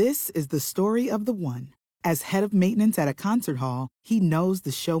This is the story of the one. As head of maintenance at a concert hall, he knows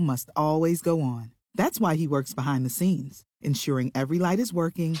the show must always go on. That's why he works behind the scenes, ensuring every light is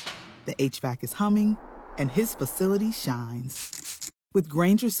working, the HVAC is humming, and his facility shines. With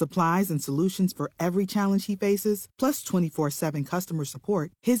Grainger's supplies and solutions for every challenge he faces, plus 24/7 customer support,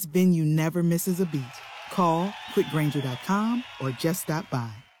 his venue never misses a beat. Call quickgrainger.com or just stop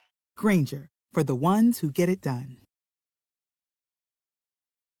by. Grainger, for the ones who get it done.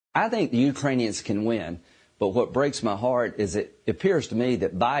 I think the Ukrainians can win, but what breaks my heart is it appears to me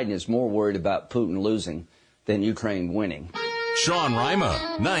that Biden is more worried about Putin losing than Ukraine winning. Sean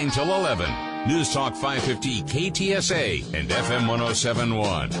Rima, 9 till 11. News Talk 550 KTSA and FM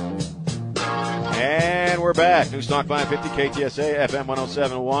 107.1. And we're back. News Talk 550 KTSA, FM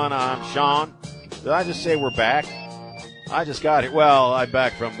 107.1. I'm Sean. Did I just say we're back? I just got it. Well, I'm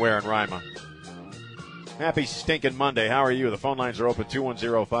back from where in Rima. Happy stinking Monday. How are you? The phone lines are open,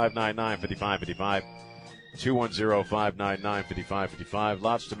 210-599-5555. 210-599-5555.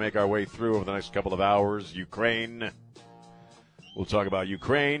 Lots to make our way through over the next couple of hours. Ukraine. We'll talk about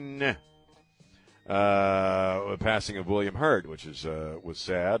Ukraine. Passing of William Hurt, which was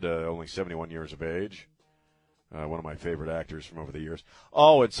sad. Only 71 years of age. One of my favorite actors from over the years.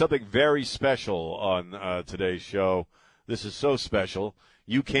 Oh, and something very special on today's show. This is so special.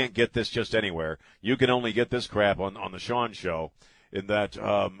 You can't get this just anywhere. You can only get this crap on the Sean Show, in that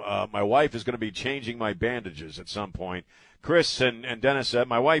my wife is going to be changing my bandages at some point. Chris and Dennis said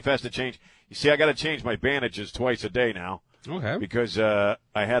my wife has to change. You see, I got to change my bandages twice a day now. Okay. Because I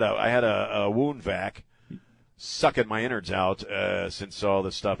had a wound vac sucking my innards out since all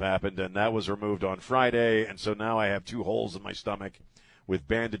this stuff happened, and that was removed on Friday, and so now I have 2 holes in my stomach with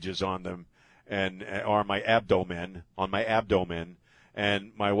bandages on them, and on my abdomen,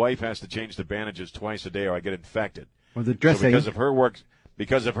 and my wife has to change the bandages twice a day or I get infected. Or the dressing. So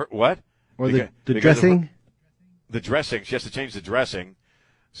because of her what? Or the dressing? The dressing. She has to change the dressing.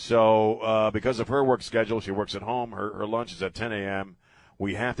 So because of her work schedule, she works at home. Her lunch is at 10 a.m.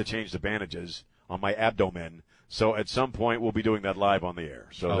 We have to change the bandages on my abdomen. So at some point, we'll be doing that live on the air.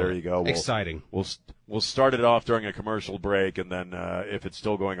 So there you go. Exciting. We'll start it off during a commercial break, and then if it's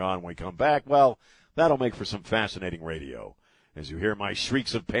still going on when we come back, well, that'll make for some fascinating radio. As you hear my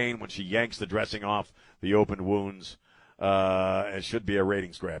shrieks of pain when she yanks the dressing off the open wounds, it should be a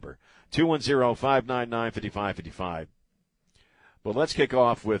ratings grabber. 210-599-5555. But let's kick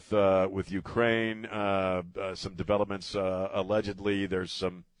off with Ukraine. Some developments. Allegedly, there's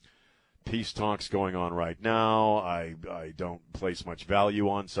some peace talks going on right now. I don't place much value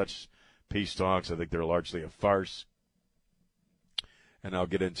on such peace talks. I think they're largely a farce. And I'll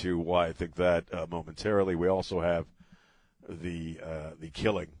get into why I think that momentarily. We also have the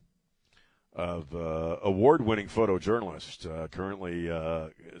killing of award-winning photojournalist currently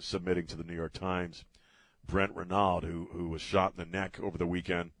submitting to the New York Times, Brent Renaud, who was shot in the neck over the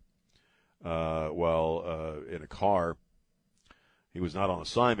weekend while in a car. He was not on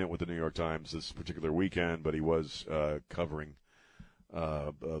assignment with the New York Times this particular weekend, but he was covering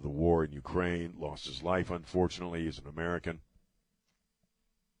the war in Ukraine. Lost his life, unfortunately. He's an American.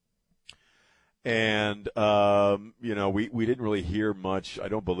 And, we didn't really hear much. I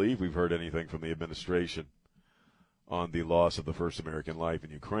don't believe we've heard anything from the administration on the loss of the first American life in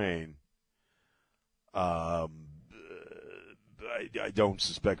Ukraine. I don't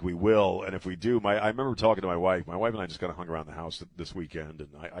suspect we will. And if we do, I remember talking to my wife. My wife and I just kind of hung around the house this weekend, and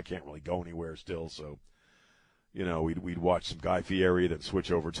I can't really go anywhere still. So, we'd watch some Guy Fieri, then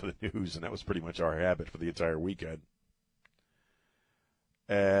switch over to the news, and that was pretty much our habit for the entire weekend.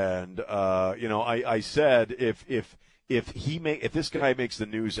 And I said if this guy makes the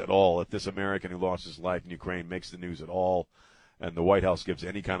news at all, if this American who lost his life in Ukraine makes the news at all, and the White House gives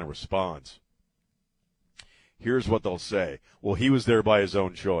any kind of response, here's what they'll say: well, he was there by his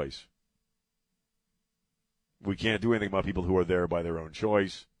own choice. We can't do anything about people who are there by their own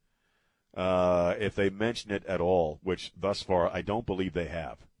choice. If they mention it at all, which thus far I don't believe they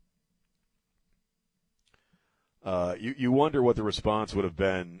have. You wonder what the response would have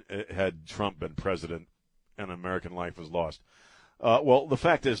been had Trump been president and American life was lost. Well, the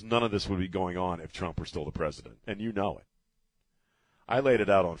fact is none of this would be going on if Trump were still the president, and you know it. I laid it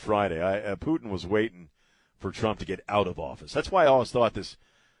out on Friday. Putin was waiting for Trump to get out of office. That's why I always thought this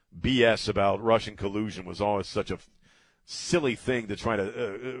BS about Russian collusion was always such a silly thing to try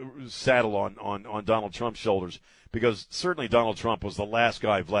to saddle on Donald Trump's shoulders, because certainly Donald Trump was the last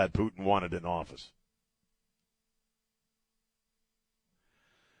guy Vlad Putin wanted in office.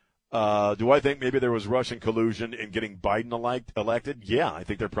 Do I think maybe there was Russian collusion in getting Biden elected? Yeah, I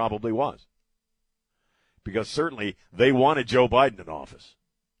think there probably was. Because certainly they wanted Joe Biden in office.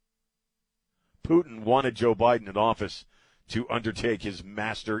 Putin wanted Joe Biden in office to undertake his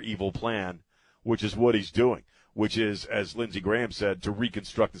master evil plan, which is what he's doing, which is, as Lindsey Graham said, to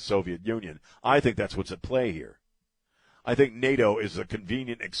reconstruct the Soviet Union. I think that's what's at play here. I think NATO is a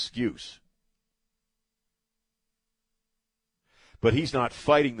convenient excuse. But he's not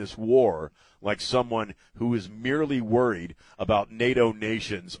fighting this war like someone who is merely worried about NATO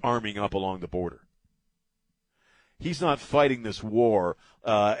nations arming up along the border. He's not fighting this war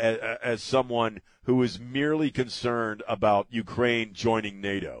as someone who is merely concerned about Ukraine joining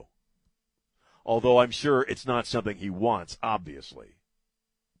NATO. Although I'm sure it's not something he wants, obviously.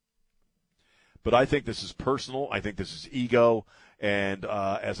 But I think this is personal. I think this is ego. And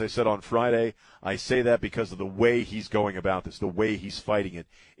as I said on Friday, I say that because of the way he's going about this, the way he's fighting it.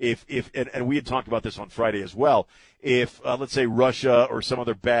 And we had talked about this on Friday as well. If, let's say, Russia or some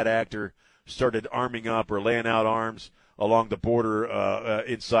other bad actor started arming up or laying out arms along the border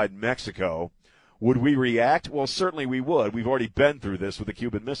inside Mexico, would we react? Well, certainly we would. We've already been through this with the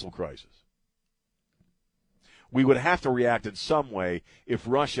Cuban Missile Crisis. We would have to react in some way if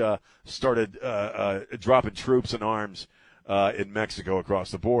Russia started dropping troops and arms in Mexico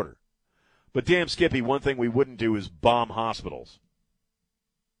across the border. But damn, Skippy, one thing we wouldn't do is bomb hospitals.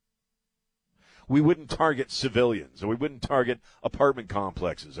 We wouldn't target civilians, and we wouldn't target apartment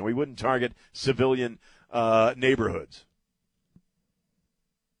complexes, and we wouldn't target civilian neighborhoods.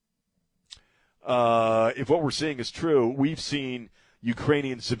 If what we're seeing is true, we've seen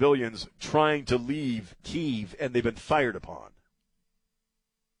Ukrainian civilians trying to leave Kyiv, and they've been fired upon.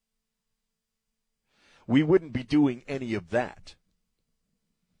 We wouldn't be doing any of that.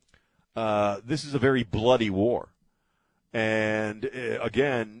 This is a very bloody war. And,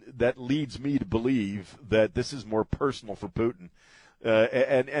 again, that leads me to believe that this is more personal for Putin.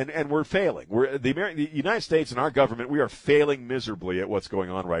 And we're failing. The United States and our government, we are failing miserably at what's going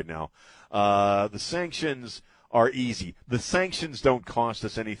on right now. The sanctions are easy. The sanctions don't cost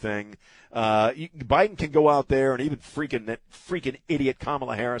us anything. Biden can go out there, and even freaking idiot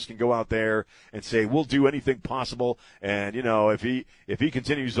Kamala Harris can go out there and say, we'll do anything possible. And, if he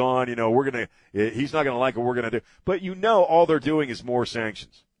continues on, he's not going to like what we're going to do. But all they're doing is more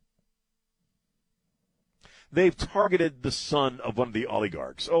sanctions. They've targeted the son of one of the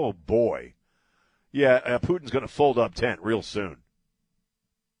oligarchs. Oh, boy. Yeah, Putin's going to fold up tent real soon.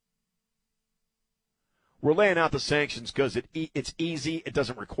 We're laying out the sanctions because it's easy. It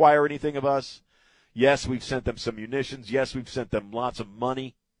doesn't require anything of us. Yes, we've sent them some munitions. Yes, we've sent them lots of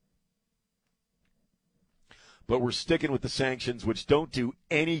money. But we're sticking with the sanctions, which don't do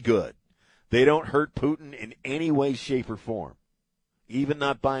any good. They don't hurt Putin in any way, shape, or form, even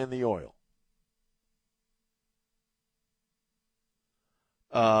not buying the oil.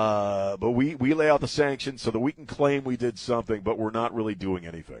 But we lay out the sanctions so that we can claim we did something, but we're not really doing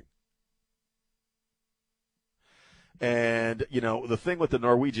anything. And, the thing with the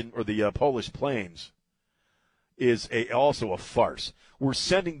Norwegian or the Polish planes is also a farce. We're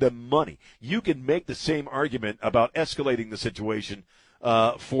sending them money. You can make the same argument about escalating the situation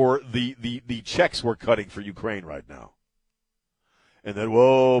for the checks we're cutting for Ukraine right now. And then,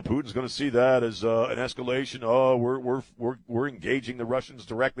 whoa, Putin's going to see that as an escalation. Oh, we're engaging the Russians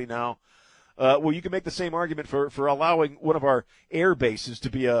directly now. Well, you can make the same argument for allowing one of our air bases to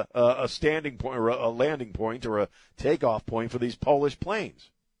be a standing point or a landing point or a takeoff point for these Polish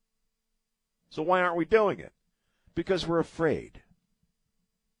planes. So why aren't we doing it? Because we're afraid.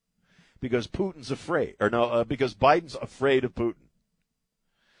 Because Putin's afraid. Because Biden's afraid of Putin.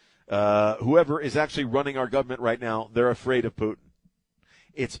 Whoever is actually running our government right now, they're afraid of Putin.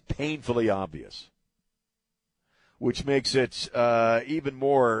 It's painfully obvious. Which makes it even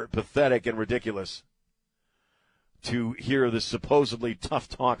more pathetic and ridiculous to hear this supposedly tough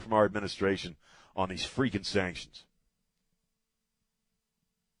talk from our administration on these freaking sanctions.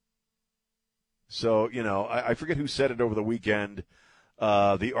 So, I forget who said it over the weekend.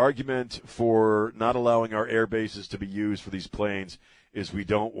 The argument for not allowing our air bases to be used for these planes is we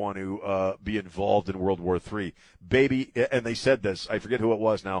don't want to be involved in World War III. Baby, and they said this, I forget who it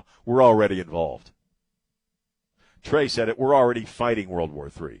was now, we're already involved. Trey said it, we're already fighting World War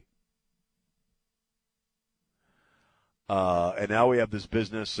III. And now we have this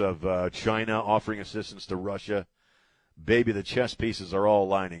business of China offering assistance to Russia. Baby, the chess pieces are all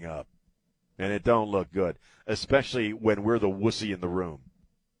lining up. And it don't look good, especially when we're the wussy in the room.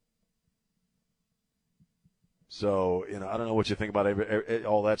 So, I don't know what you think about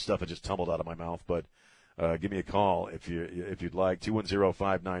all that stuff that just tumbled out of my mouth, but give me a call if you'd like,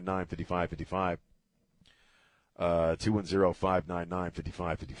 210-599-5555.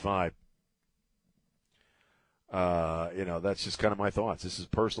 210-599-5555. That's just kind of my thoughts. This is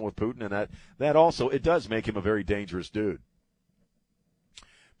personal with Putin, and that also, it does make him a very dangerous dude.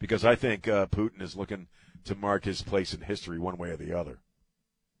 Because I think Putin is looking to mark his place in history one way or the other.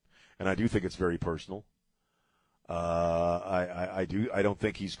 And I do think it's very personal. I don't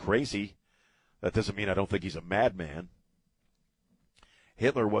think he's crazy. That doesn't mean I don't think he's a madman.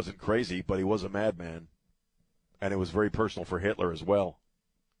 Hitler wasn't crazy, but he was a madman. And it was very personal for Hitler as well.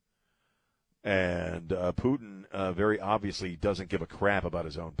 And Putin very obviously doesn't give a crap about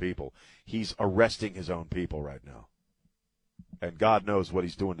his own people. He's arresting his own people right now. And God knows what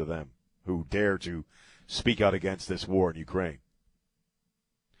he's doing to them who dare to speak out against this war in Ukraine.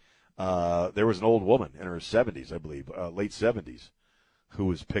 There was an old woman in her 70s, I believe, late 70s, who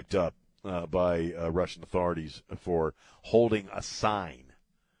was picked up by Russian authorities for holding a sign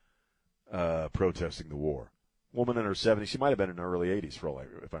protesting the war. Woman in her 70s. She might have been in her early 80s,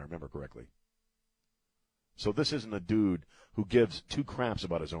 if I remember correctly. So this isn't a dude who gives two craps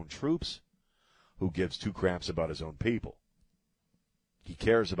about his own troops, who gives two craps about his own people. He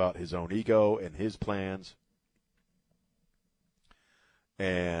cares about his own ego and his plans.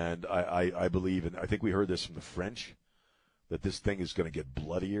 And I believe, and I think we heard this from the French, that this thing is going to get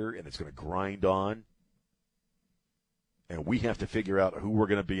bloodier and it's going to grind on. And we have to figure out who we're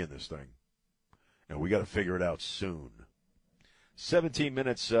going to be in this thing. And we got to figure it out soon. 17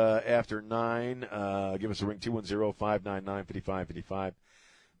 minutes after 9. Give us a ring, 210-599-5555.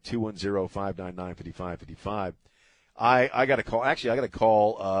 210-599-5555. I got a call. Actually, I got a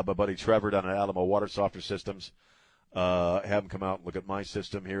call my buddy Trevor down at Alamo Water Softener Systems. Have him come out and look at my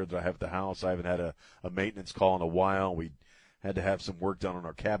system here that I have at the house. I haven't had a maintenance call in a while. We had to have some work done on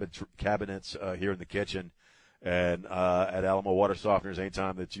our cabinets here in the kitchen. And at Alamo Water Softeners,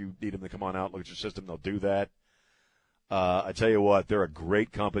 anytime that you need them to come on out and look at your system, they'll do that. I tell you what, they're a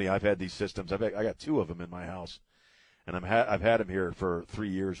great company. I've had these systems. I got two of them in my house, and I've had them here for 3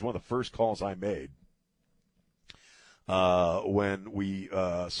 years. One of the first calls I made when we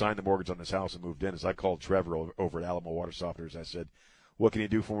signed the mortgage on this house and moved in is I called Trevor over at Alamo Water Softeners. I said, what can you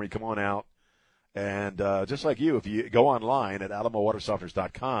do for me? Come on out. And just like you, if you go online at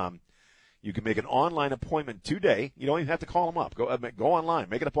alamowatersofteners.com, you can make an online appointment today. You don't even have to call them up. Go online,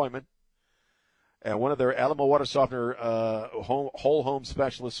 make an appointment. And one of their Alamo Water Softener whole home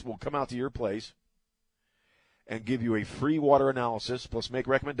specialists will come out to your place and give you a free water analysis, plus make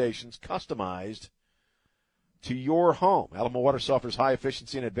recommendations customized to your home. Alamo Water Softener's high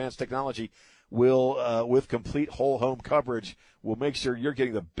efficiency and advanced technology will, with complete whole home coverage, will make sure you're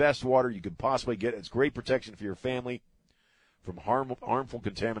getting the best water you could possibly get. It's great protection for your family from harmful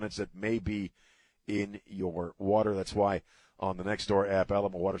contaminants that may be in your water. That's why on the Nextdoor app,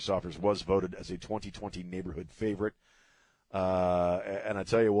 Alamo Water Softeners was voted as a 2020 neighborhood favorite. And I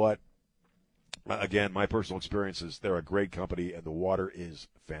tell you what, again, my personal experiences, they're a great company, and the water is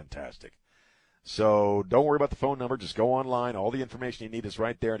fantastic. So don't worry about the phone number. Just go online. All the information you need is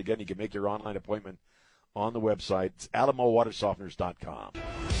right there. And, again, you can make your online appointment on the website. It's alamowatersofteners.com.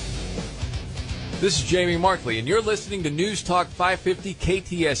 This is Jamie Markley, and you're listening to News Talk 550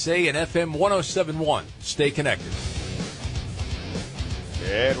 KTSA and FM 1071. Stay connected.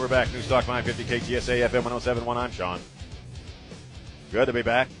 And we're back. News Talk 550 KTSA, FM 1071. I'm Sean. Good to be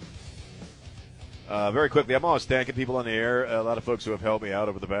back. Very quickly, I'm always thanking people on the air. A lot of folks who have helped me out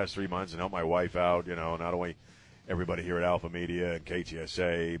over the past 3 months and helped my wife out. You know, not only everybody here at Alpha Media and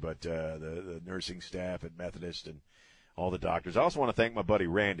KTSA, but the nursing staff at Methodist and all the doctors. I also want to thank my buddy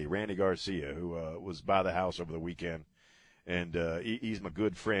Randy Garcia, who was by the house over the weekend. And he's my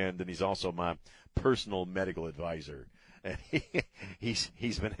good friend, and he's also my personal medical advisor. And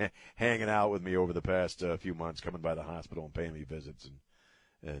he's been hanging out with me over the past few months, coming by the hospital and paying me visits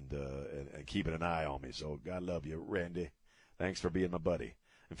and keeping an eye on me. So God love you, Randy. Thanks for being my buddy.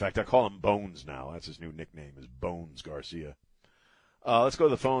 In fact, I call him Bones now. That's his new nickname, is Bones Garcia. Let's go to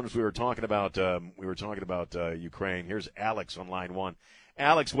the phones. We were talking about Ukraine. Here's Alex on line one.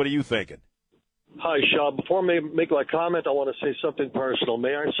 Alex, what are you thinking? Hi, Sean. Before I make my comment, I want to say something personal.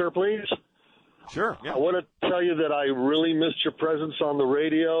 May I, sir, please? Sure. Yeah. I want to tell you that I really missed your presence on the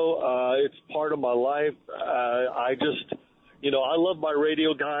radio. It's part of my life. I love my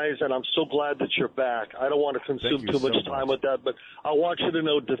radio guys, and I'm so glad that you're back. I don't want to consume too much time with that, but I want you to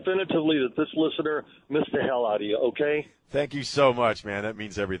know definitively that this listener missed the hell out of you, okay? Thank you so much, man. That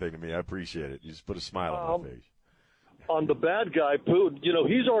means everything to me. I appreciate it. You just put a smile on my face. On the bad guy, Putin,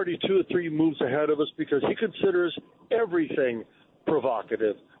 he's already 2 or 3 moves ahead of us because he considers everything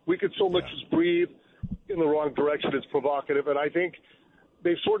provocative. We could so much as breathe in the wrong direction. It's provocative, and I think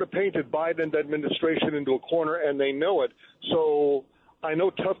they've sort of painted Biden administration into a corner, and they know it. So I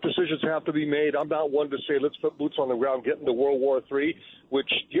know tough decisions have to be made. I'm not one to say let's put boots on the ground, get into World War III,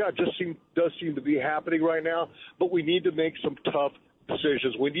 which, does seem to be happening right now. But we need to make some tough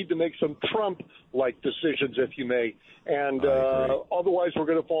decisions. We need to make some Trump-like decisions, if you may. And otherwise we're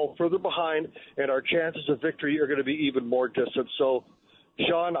going to fall further behind, and our chances of victory are going to be even more distant. So,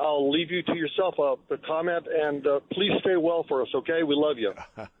 Sean, I'll leave you to yourself the comment, and please stay well for us, okay? We love you.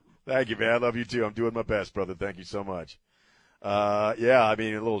 Thank you, man. I love you, too. I'm doing my best, brother. Thank you so much. Yeah, I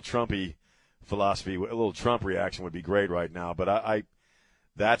mean, a little Trumpy philosophy, a little Trump reaction would be great right now. But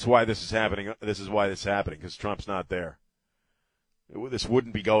that's why this is happening. This is why this is happening, because Trump's not there. This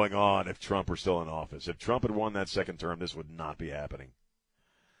wouldn't be going on if Trump were still in office. If Trump had won that second term, this would not be happening.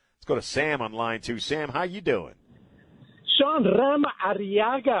 Let's go to Sam on line 2. Sam, how you doing? Sean Rama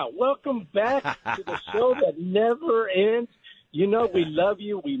Arriaga, welcome back to the show that never ends. You know, we love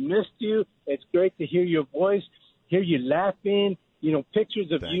you. We missed you. It's great to hear your voice, hear you laughing, you know,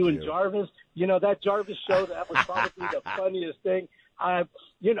 pictures of you and Jarvis. You know, that Jarvis show, that was probably the funniest thing.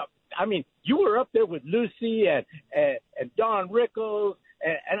 You were up there with Lucy and Don Rickles.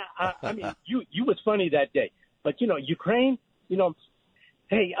 I mean, you was funny that day. But, you know, Ukraine, you know,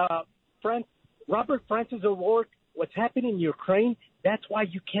 hey, Robert Francis O'Rourke, what's happening in Ukraine, that's why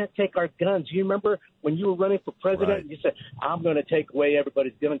you can't take our guns. You remember when you were running for president, right. And you said, I'm going to take away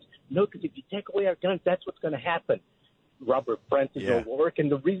everybody's guns. No, because if you take away our guns, that's what's going to happen. Robert Francis O'Rourke,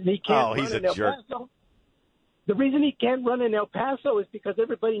 and the reason he can't run in El Paso, the reason he can't run in El Paso is because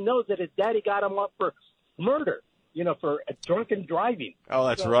everybody knows that his daddy got him up for murder, you know, for drunken driving. Oh,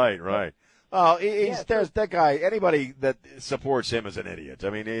 that's right. Oh, there's that guy. Anybody that supports him is an idiot.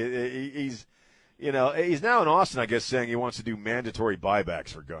 I mean, he's now in Austin, I guess, saying he wants to do mandatory buybacks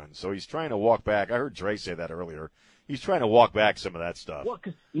for guns. So he's trying to walk back. I heard Dre say that earlier. He's trying to walk back some of that stuff. Well,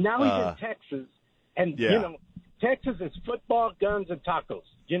 because now he's in Texas, and you know, Texas is football, guns, and tacos.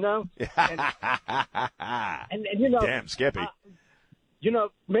 You know, and you know, damn Skippy. You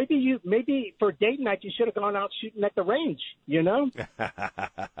know, maybe for date night you should have gone out shooting at the range. You know.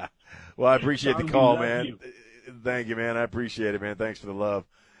 Well, I appreciate the call, man. Thank you, man. I appreciate it, man. Thanks for the love.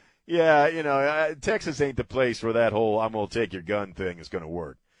 Yeah, you know, Texas ain't the place where that whole "I'm gonna take your gun" thing is gonna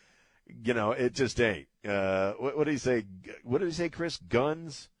work. You know, it just ain't. What did he say? What did he say, Chris?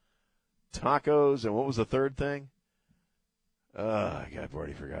 Guns, tacos, and what was the third thing? I've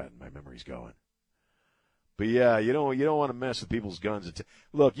already forgotten. My memory's going. But yeah, you don't want to mess with people's guns.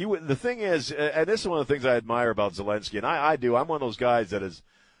 Look, the thing is, and this is one of the things I admire about Zelensky, and I do. I'm one of those guys that is,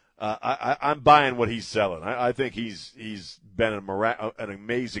 I'm buying what he's selling. I think he's been an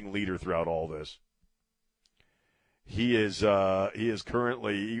amazing leader throughout all this. He is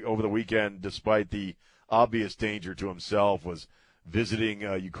currently, over the weekend, despite the obvious danger to himself, was visiting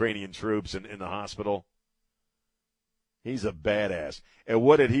Ukrainian troops in the hospital. He's a badass. And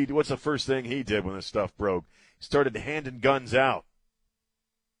what's the first thing he did when this stuff broke? He started handing guns out.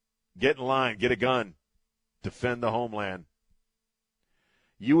 Get in line, get a gun, defend the homeland.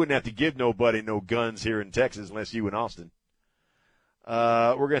 You wouldn't have to give nobody no guns here in Texas unless you in Austin.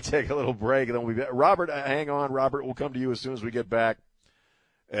 We're going to take a little break, and then we'll be back. Robert, hang on, Robert. We'll come to you as soon as we get back.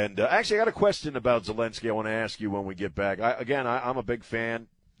 And actually, I got a question about Zelensky I want to ask you when we get back. I'm a big fan.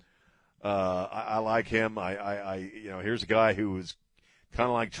 I like him. Here's a guy who was kind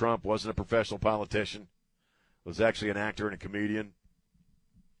of like Trump, wasn't a professional politician, was actually an actor and a comedian.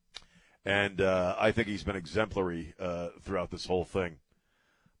 And I think he's been exemplary throughout this whole thing.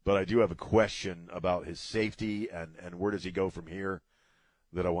 But I do have a question about his safety and where does he go from here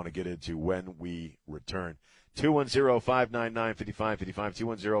that I want to get into when we return.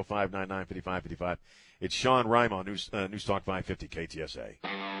 210-599-5555, 210-599-5555. It's Sean Rima, News Talk 550 KTSA.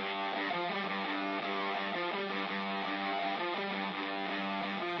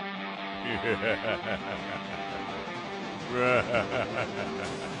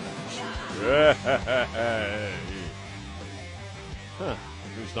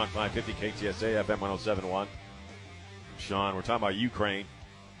 News Talk 550 KTSA FM 107.1. Sean, we're talking about Ukraine,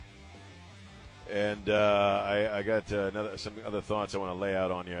 and I got some other thoughts I want to lay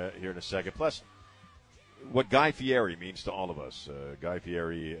out on you here in a second. Plus, what Guy Fieri means to all of us. Guy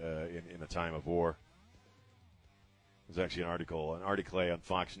Fieri in a time of war. There's actually an article on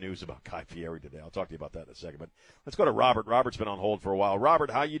Fox News about Guy Fieri today. I'll talk to you about that in a second. But let's go to Robert. Robert's been on hold for a while. Robert,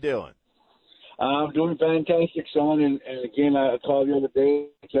 how you doing? I'm doing fantastic, son. And again, I called the other day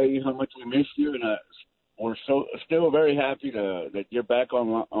to tell you how much we missed you, and we're still very happy that you're back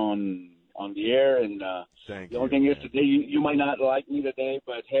on the air. And the only thing is today, you might not like me today,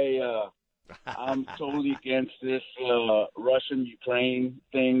 but hey, I'm totally against this Russian-Ukraine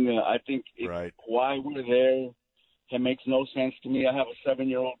thing. I think why we're there It makes no sense to me. I have a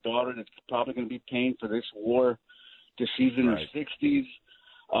 7-year-old daughter that's probably going to be paying for this war till she's in her 60s.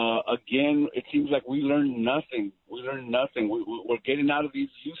 Again, it seems like we learn nothing. We're getting out of these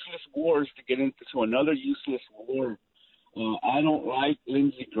useless wars to get into another useless war. I don't like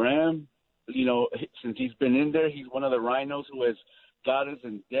Lindsey Graham. You know, since he's been in there, he's one of the rhinos who has got us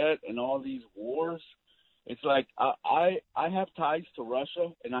in debt and all these wars. It's like I have ties to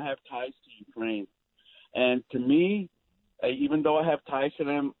Russia and I have ties to Ukraine. And to me, even though I have ties to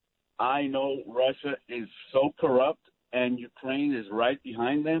them, I know Russia is so corrupt and Ukraine is right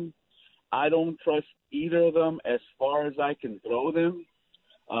behind them. I don't trust either of them as far as I can throw them.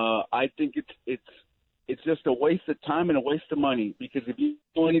 I think it's just a waste of time and a waste of money, because if you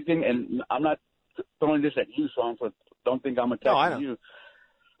do anything, and I'm not throwing this at you, Sean, so don't think I'm attacking you.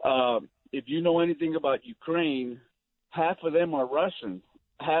 If you know anything about Ukraine, half of them are Russian.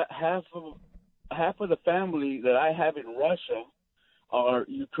 Half of the family that I have in Russia are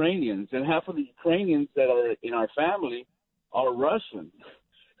Ukrainians, and half of the Ukrainians that are in our family are Russian.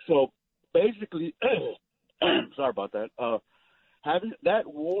 So basically, sorry about that. Having that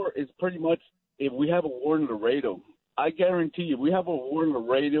war is pretty much, if we have a war in Laredo, I guarantee you, if we have a war in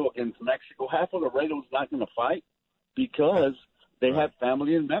Laredo against Mexico, half of Laredo is not going to fight because they have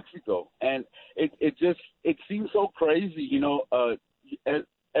family in Mexico. And it seems so crazy, you know.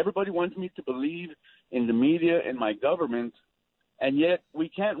 Everybody wants me to believe in the media and my government, and yet we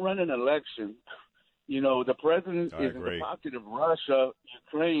can't run an election. You know, the president is in the pocket of Russia,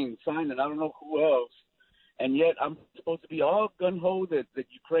 Ukraine, China, and I don't know who else. And yet I'm supposed to be all gung-ho that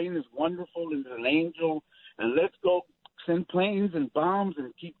Ukraine is wonderful and an angel, and let's go send planes and bombs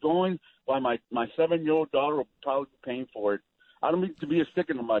and keep going, while my 7-year-old daughter will probably be paying for it. I don't mean to be a stick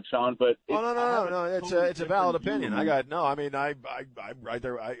in the mud, Sean, but no. It's a valid opinion.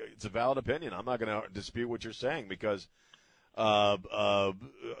 It's a valid opinion. I'm not going to dispute what you're saying, because I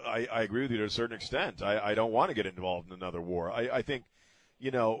agree with you to a certain extent. I don't want to get involved in another war. I think,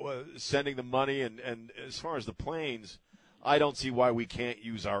 you know, sending the money and as far as the planes, I don't see why we can't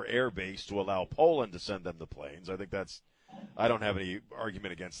use our air base to allow Poland to send them the planes. I think I don't have any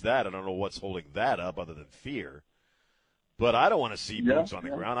argument against that. I don't know what's holding that up other than fear. But I don't want to see boots on the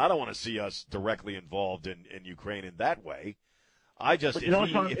ground. I don't want to see us directly involved in Ukraine in that way.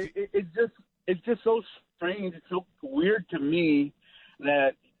 Sean, it's just so strange. It's so weird to me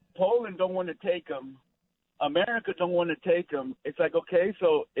that Poland don't want to take them. America don't want to take them. It's like, okay,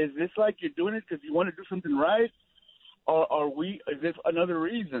 so is this like you're doing it because you want to do something right? Or is this another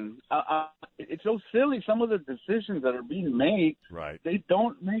reason? It's so silly. Some of the decisions that are being made, they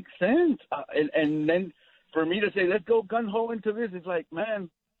don't make sense. And then for me to say, let's go gun-ho into this, it's like, man,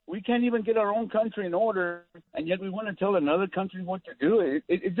 we can't even get our own country in order, and yet we want to tell another country what to do.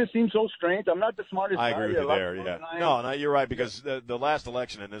 It just seems so strange. I'm not the smartest guy. I agree with you there, yeah. No, you're right, because the last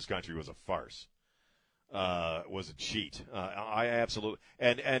election in this country was a farce. Was a cheat. I absolutely,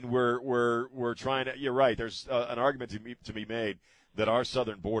 and we're trying to. You're right. There's an argument to be made that our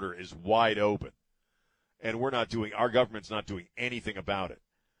southern border is wide open, and our government's not doing anything about it,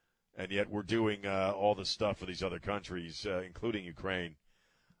 and yet we're doing all this stuff for these other countries, including Ukraine.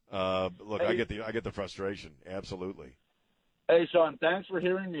 Look, I get the frustration. Absolutely. Hey, Sean, thanks for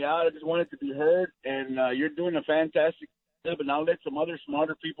hearing me out. I just wanted to be heard, and you're doing a fantastic job. And I'll let some other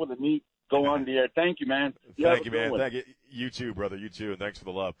smarter people than me go on the air. Thank you, man. Thank you, man. Thank you. You too, brother. You too, and thanks for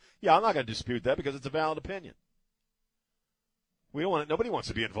the love. Yeah, I'm not going to dispute that because it's a valid opinion. Nobody wants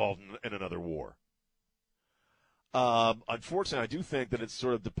to be involved in another war. Unfortunately, I do think that it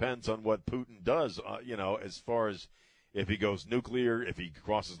sort of depends on what Putin does, as far as if he goes nuclear, if he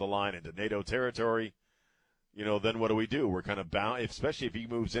crosses the line into NATO territory, then what do? We're kind of bound, especially if he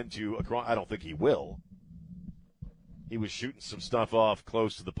moves into I don't think he will. He was shooting some stuff off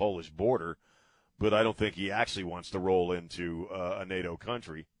close to the Polish border, but I don't think he actually wants to roll into a NATO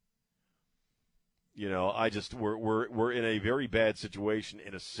country. We're in a very bad situation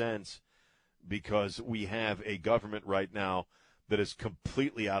in a sense because we have a government right now that is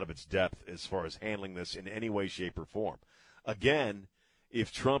completely out of its depth as far as handling this in any way, shape, or form. Again,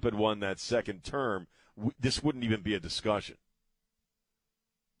 if Trump had won that second term, this wouldn't even be a discussion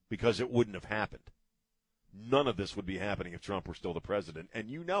because it wouldn't have happened. None of this would be happening if Trump were still the president, and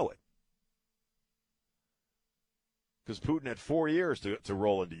you know it. Because Putin had 4 years to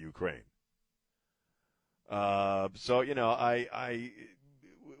roll into Ukraine.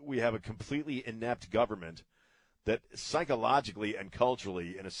 We have a completely inept government that psychologically and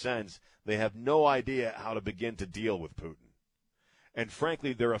culturally, in a sense, they have no idea how to begin to deal with Putin. And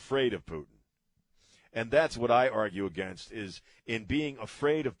frankly, they're afraid of Putin. And that's what I argue against, is in being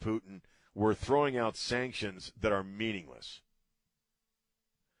afraid of Putin, we're throwing out sanctions that are meaningless.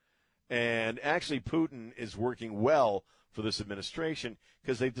 And actually, Putin is working well for this administration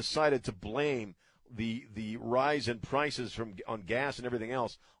because they've decided to blame the rise in prices on gas and everything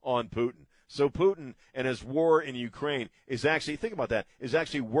else on Putin. So Putin and his war in Ukraine is actually, think about that, is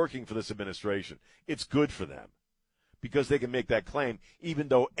actually working for this administration. It's good for them because they can make that claim even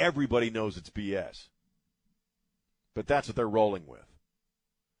though everybody knows it's BS. But that's what they're rolling with.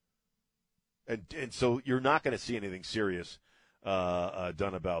 And so you're not going to see anything serious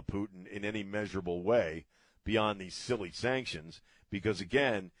done about Putin in any measurable way beyond these silly sanctions because,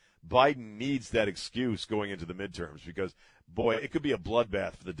 again, Biden needs that excuse going into the midterms because, boy, it could be a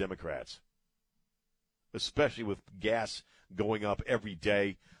bloodbath for the Democrats, especially with gas going up every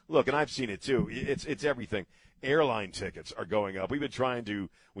day. Look, and I've seen it too. It's everything. Airline tickets are going up. We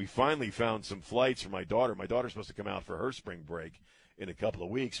finally found some flights for my daughter. My daughter's supposed to come out for her spring break in a couple of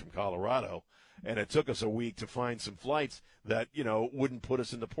weeks from Colorado. And it took us a week to find some flights that, wouldn't put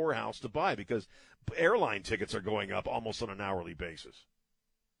us in the poorhouse to buy because airline tickets are going up almost on an hourly basis.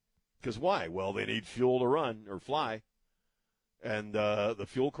 Because why? Well, they need fuel to run or fly. And the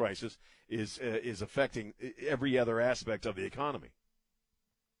fuel crisis is affecting every other aspect of the economy.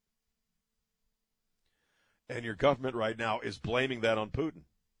 And your government right now is blaming that on Putin,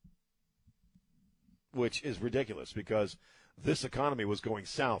 which is ridiculous because this economy was going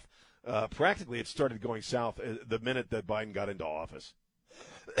south. Practically, it started going south the minute that Biden got into office.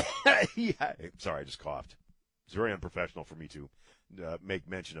 Yeah. Sorry, I just coughed. It's very unprofessional for me to make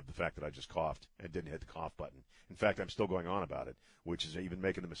mention of the fact that I just coughed and didn't hit the cough button. In fact, I'm still going on about it, which is even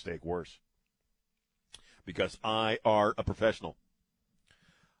making the mistake worse because I are a professional.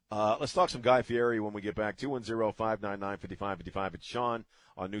 Let's talk some Guy Fieri when we get back. 210-599-5555. It's Sean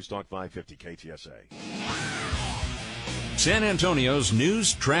on News Talk 550 KTSA. San Antonio's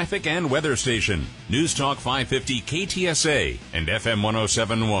news, traffic, and weather station. News Talk 550 KTSA and FM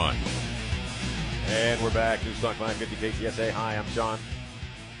 1071. And we're back. News Talk 550 KTSA. Hi, I'm Sean.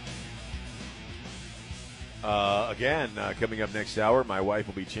 Coming up next hour, my wife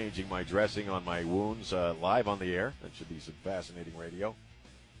will be changing my dressing on my wounds live on the air. That should be some fascinating radio.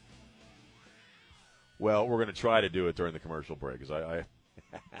 Well, we're going to try to do it during the commercial break because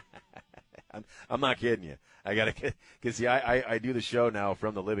I'm not kidding you. I got to, because see, I do the show now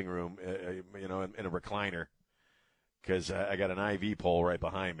from the living room, in a recliner, because I got an IV pole right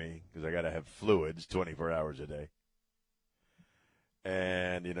behind me because I got to have fluids 24 hours a day.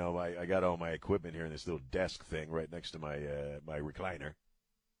 And I got all my equipment here in this little desk thing right next to my recliner.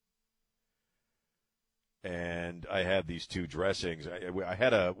 And I had these two dressings. I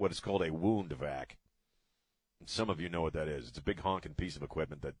had what is called a wound vac. Some of you know what that is. It's a big honking piece of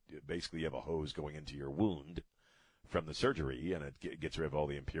equipment that basically you have a hose going into your wound from the surgery, and it gets rid of all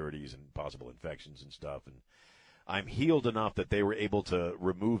the impurities and possible infections and stuff. And I'm healed enough that they were able to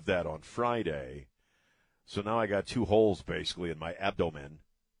remove that on Friday. So now I got two holes basically in my abdomen,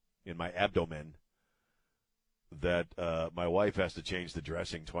 that my wife has to change the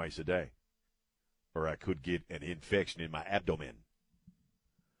dressing twice a day, or I could get an infection in my abdomen.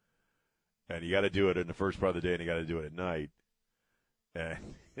 And you got to do it in the first part of the day, and you got to do it at night.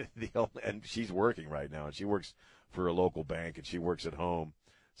 And she's working right now, and she works for a local bank, and she works at home.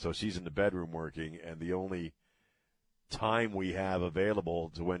 So she's in the bedroom working, and the only time we have available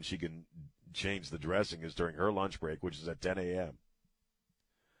to when she can change the dressing is during her lunch break, which is at 10 a.m.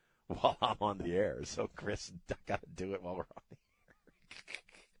 while I'm on the air. So, Chris, I got to do it while we're on the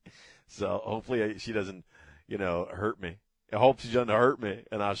air. So hopefully she doesn't, hurt me. I hope she doesn't hurt me,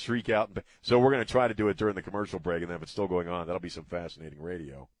 and I'll shriek out. So we're going to try to do it during the commercial break, and then if it's still going on, that'll be some fascinating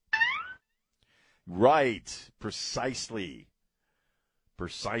radio. Right. Precisely.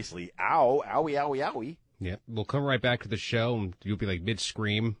 Ow. Owie, owie, owie. Yeah, we'll come right back to the show, and you'll be like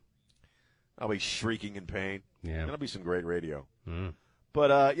mid-scream. I'll be shrieking in pain. Yeah. That'll be some great radio. Mm.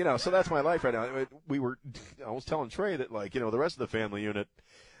 But, so that's my life right now. I was telling Trey that, the rest of the family unit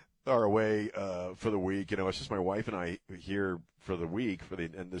are away for the week. It's just my wife and I here for the week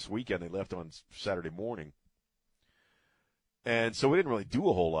and this weekend they left on Saturday morning. And so we didn't really do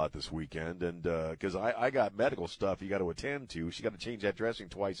a whole lot this weekend, and because I got medical stuff you got to attend to. She got to change that dressing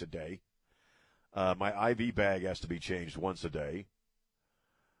twice a day. My IV bag has to be changed once a day.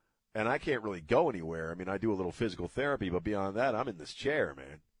 And I can't really go anywhere. I mean, I do a little physical therapy, but beyond that, I'm in this chair,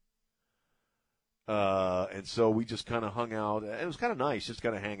 man. And so we just kind of hung out. It was kind of nice just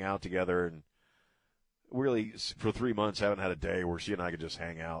kind of hang out together. And really, for 3 months, haven't had a day where she and I could just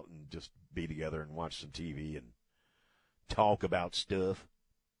hang out and just be together and watch some TV and talk about stuff.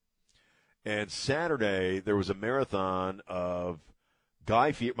 And Saturday, there was a marathon of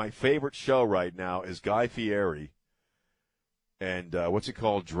My favorite show right now is Guy Fieri. And what's it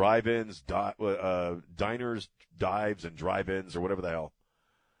called? Drive-ins, diners, dives, and drive-ins, or whatever the hell.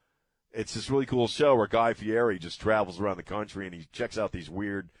 It's this really cool show where Guy Fieri just travels around the country and he checks out these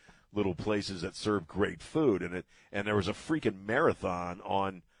weird little places that serve great food. And there was a freaking marathon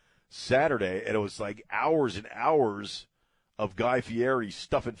on Saturday, and it was like hours and hours of Guy Fieri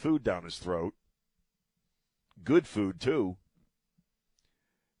stuffing food down his throat. Good food, too.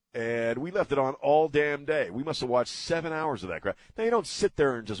 And we left it on all damn day. We must have watched 7 hours of that crap. Now, you don't sit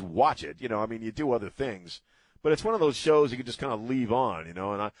there and just watch it. You do other things. But it's one of those shows you can just kind of leave on,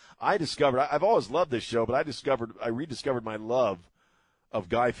 And I discovered, I've always loved this show, but I rediscovered my love of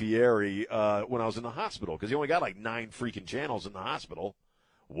Guy Fieri when I was in the hospital, because he only got like 9 freaking channels in the hospital.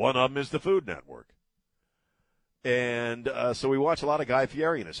 One of them is the Food Network. And so we watch a lot of Guy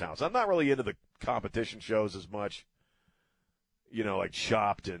Fieri in his house. I'm not really into the competition shows as much, like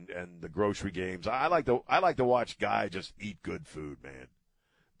Chopped and the grocery games. I like to watch Guy just eat good food, man.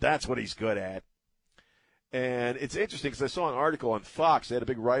 That's what he's good at. And it's interesting because I saw an article on Fox. They had a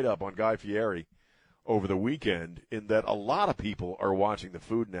big write-up on Guy Fieri over the weekend, in that a lot of people are watching the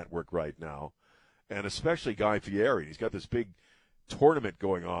Food Network right now, and especially Guy Fieri. He's got this big tournament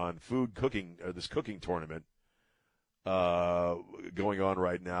going on, this cooking tournament going on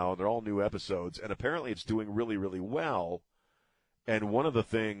right now. They're all new episodes, and apparently it's doing really, really well. And one of the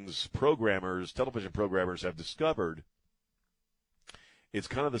things television programmers have discovered, it's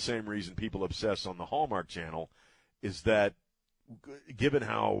kind of the same reason people obsess on the Hallmark Channel, is that given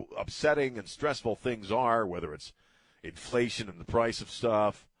how upsetting and stressful things are, whether it's inflation and the price of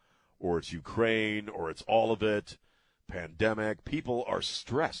stuff, or it's Ukraine, or it's all of it, pandemic, people are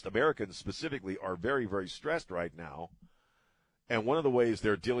stressed. Americans specifically are very, very stressed right now. And one of the ways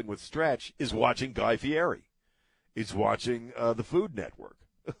they're dealing with stress is watching Guy Fieri. It's watching the Food Network.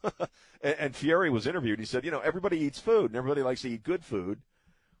 and Fieri was interviewed. He said, everybody eats food, and everybody likes to eat good food.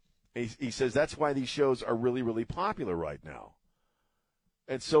 He says that's why these shows are really, really popular right now.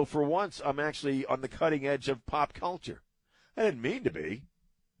 And so for once, I'm actually on the cutting edge of pop culture. I didn't mean to be.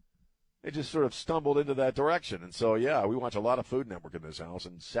 It just sort of stumbled into that direction. And so, yeah, we watch a lot of Food Network in this house.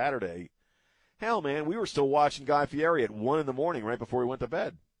 And Saturday, hell, man, we were still watching Guy Fieri at 1 in the morning right before we went to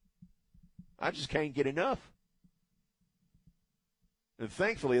bed. I just can't get enough. And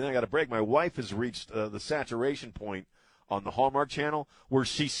thankfully, and then I got a break, my wife has reached the saturation point on the Hallmark Channel where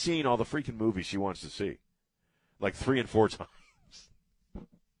she's seen all the freaking movies she wants to see, like 3 and 4 times.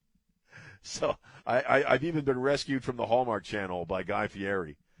 So I've even been rescued from the Hallmark Channel by Guy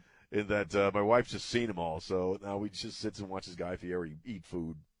Fieri, in that my wife's just seen them all. So now we just sits and watches Guy Fieri eat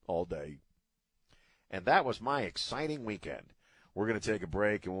food all day. And that was my exciting weekend. We're going to take a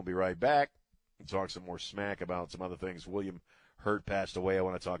break, and we'll be right back and talk some more smack about some other things. William Hurt passed away. I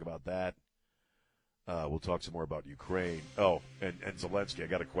want to talk about that. We'll talk some more about Ukraine. Oh, and Zelensky. I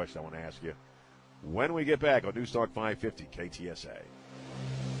got a question I want to ask you when we get back on News Talk 550 KTSA.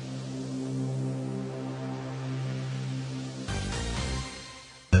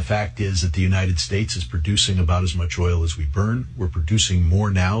 The fact is that the United States is producing about as much oil as we burn. We're producing more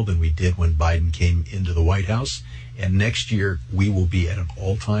now than we did when Biden came into the White House. And next year, we will be at an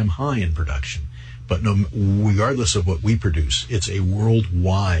all-time high in production. But regardless of what we produce, it's a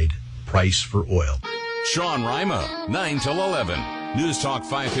worldwide price for oil. Sean Rima, 9 till 11. News Talk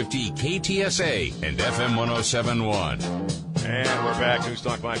 550 KTSA and FM 1071. And we're back. News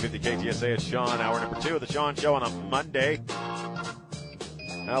Talk 550 KTSA. It's Sean, hour number 2 of the Sean Show on a Monday.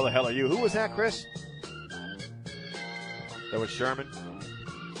 How the hell are you? Who was that, Chris? That was Sherman?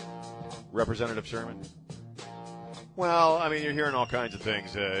 Representative Sherman? Well, I mean, you're hearing all kinds of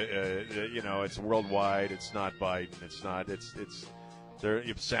things. It's worldwide. It's not Biden. It's not. It's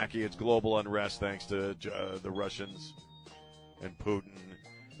Psaki. It's global unrest thanks to the Russians and Putin.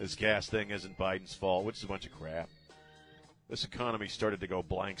 This gas thing isn't Biden's fault, which is a bunch of crap. This economy started to go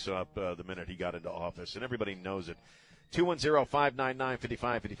blanks up the minute he got into office, and everybody knows it.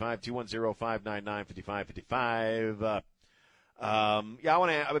 210-599-5555, 210-599-5555.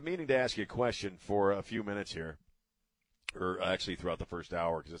 I've been meaning to ask you a question for a few minutes here, or actually throughout the first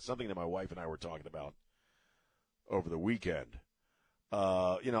hour, because it's something that my wife and I were talking about over the weekend.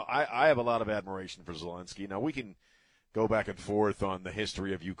 I have a lot of admiration for Zelensky. Now, we can go back and forth on the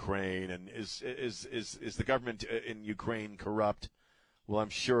history of Ukraine, and is the government in Ukraine corrupt? Well,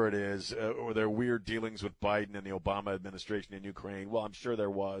 I'm sure it is. Were there weird dealings with Biden and the Obama administration in Ukraine? Well, I'm sure there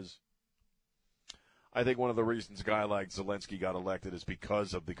was. I think one of the reasons a guy like Zelensky got elected is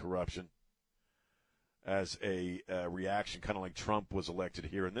because of the corruption as a reaction, kind of like Trump was elected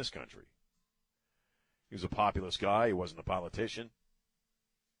here in this country. He was a populist guy. He wasn't a politician.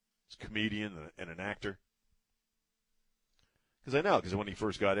 He's a comedian and an actor. Because I know, because when he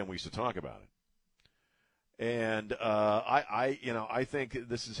first got in, we used to talk about it. And I think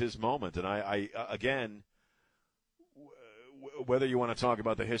this is his moment. And I again, whether you want to talk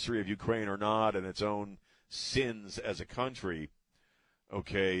about the history of Ukraine or not and its own sins as a country,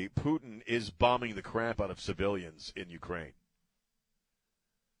 okay, Putin is bombing the crap out of civilians in Ukraine.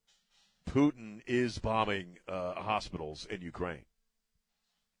 Putin is bombing hospitals in Ukraine.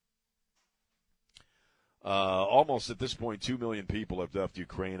 Almost at this point, 2 million people have left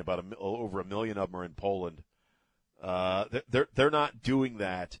Ukraine. About over 1 million of them are in Poland. They're not doing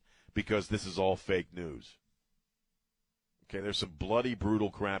that because this is all fake news. Okay, there's some bloody,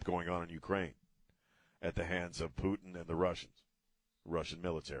 brutal crap going on in Ukraine at the hands of Putin and the Russians, Russian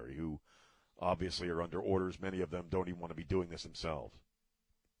military, who obviously are under orders. Many of them don't even want to be doing this themselves.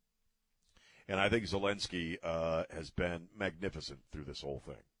 And I think Zelensky has been magnificent through this whole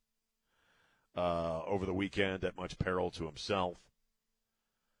thing. Over the weekend, at much peril to himself,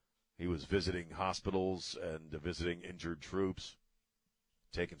 he was visiting hospitals and visiting injured troops,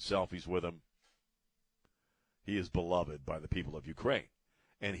 taking selfies with them. He is beloved by the people of Ukraine,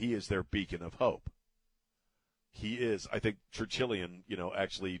 and he is their beacon of hope. He is, I think, Churchillian,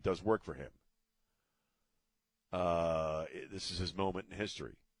 actually does work for him. This is his moment in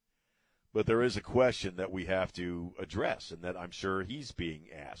history. But there is a question that we have to address, and that I'm sure he's being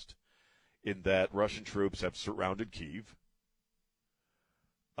asked, in that Russian troops have surrounded Kyiv.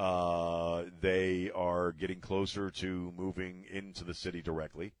 They are getting closer to moving into the city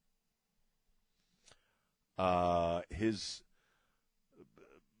directly. His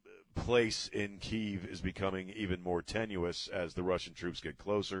place in Kyiv is becoming even more tenuous as the Russian troops get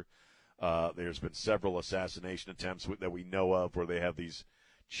closer. There's been several assassination attempts that we know of where they have these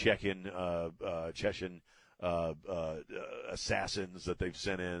Chechen assassins that they've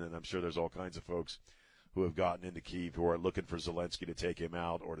sent in, and I'm sure there's all kinds of folks who have gotten into Kyiv who are looking for Zelensky to take him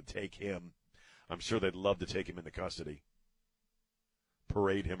out or to take him. I'm sure they'd love to take him into custody,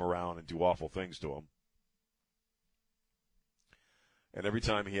 parade him around, and do awful things to him. And every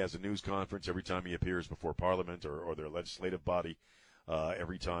time he has a news conference, every time he appears before Parliament or their legislative body,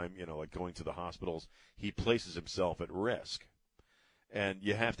 every time, like going to the hospitals, he places himself at risk. And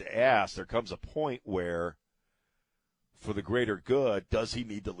you have to ask, there comes a point where, for the greater good, does he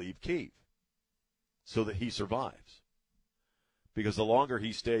need to leave Kyiv so that he survives? Because the longer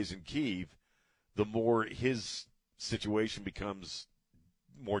he stays in Kyiv, the more his situation becomes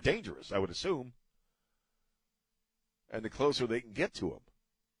more dangerous, I would assume, and the closer they can get to him.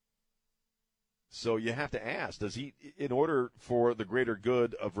 So you have to ask, does he, in order for the greater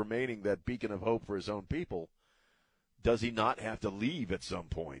good of remaining that beacon of hope for his own people, does he not have to leave at some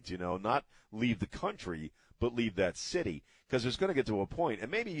point? Not leave the country, but leave that city, because there's going to get to a point, and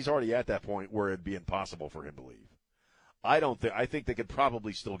maybe he's already at that point where it'd be impossible for him to leave. I think they could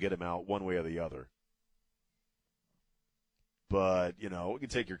probably still get him out one way or the other. But, we can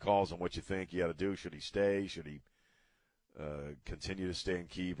take your calls on what you think he ought to do. Should he stay? Should he continue to stay in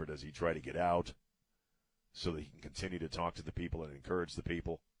Kyiv, or does he try to get out so that he can continue to talk to the people and encourage the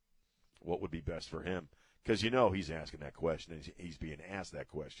people? What would be best for him? Because he's asking that question, and he's being asked that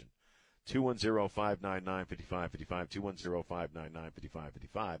question. 210-599-5555,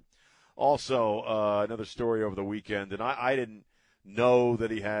 210-599-5555. Also, another story over the weekend, and I didn't know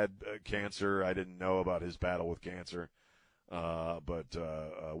that he had cancer. I didn't know about his battle with cancer. But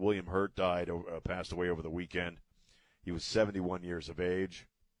William Hurt passed away over the weekend. He was 71 years of age,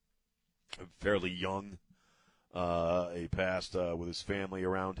 fairly young. He passed with his family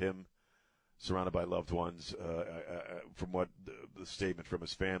around him, surrounded by loved ones. From what the statement from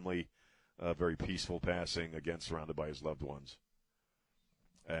his family, very peaceful passing, again surrounded by his loved ones.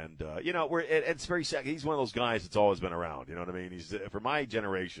 And it's very sad. He's one of those guys that's always been around. You know what I mean? He's, for my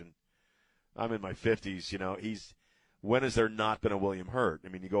generation, I'm in my 50s. When has there not been a William Hurt? I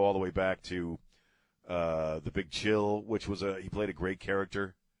mean, you go all the way back to The Big Chill, which was he played a great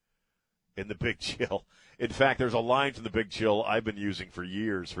character in The Big Chill. In fact, there's a line from The Big Chill I've been using for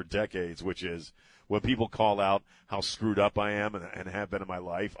years, for decades, which is when people call out how screwed up I am and have been in my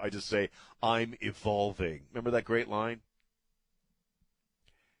life, I just say, I'm evolving. Remember that great line?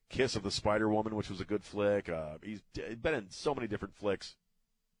 Kiss of the Spider Woman, which was a good flick. He's been in so many different flicks.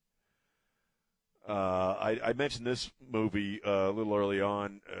 I mentioned this movie a little early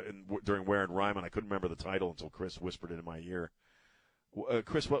on during Ware and Ryman. I couldn't remember the title until Chris whispered it in my ear.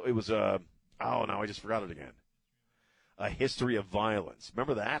 Chris, what it was? I just forgot it again. A History of Violence.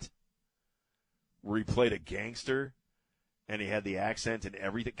 Remember that? Where he played a gangster, and he had the accent and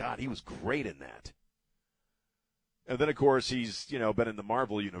everything. God, he was great in that. And then, of course, he's, been in the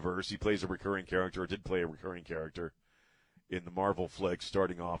Marvel universe. He plays a recurring character, or did play a recurring character in the Marvel flicks,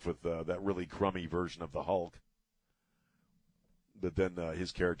 starting off with that really crummy version of the Hulk. But then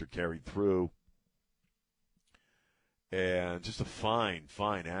his character carried through. And just a fine,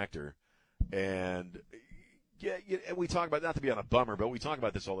 fine actor. And, we talk about, not to be on a bummer, but we talk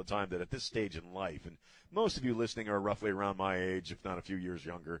about this all the time, that at this stage in life, and most of you listening are roughly around my age, if not a few years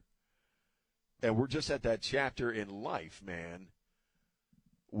younger, and we're just at that chapter in life, man,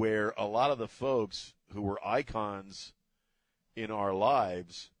 where a lot of the folks who were icons in our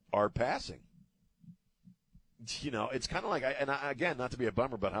lives are passing. It's kind of like, again, not to be a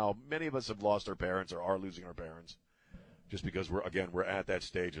bummer, but how many of us have lost our parents or are losing our parents just because we're at that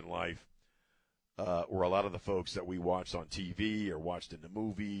stage in life where a lot of the folks that we watched on TV or watched in the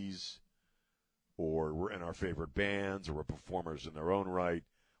movies or were in our favorite bands or were performers in their own right,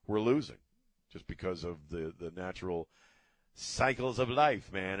 we're losing just because of the natural cycles of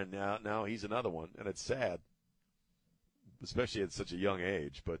life, man. And now he's another one, and it's sad, especially at such a young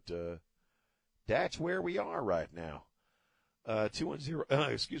age. But that's where we are right now.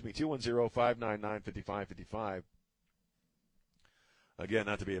 210-599-5555. Again,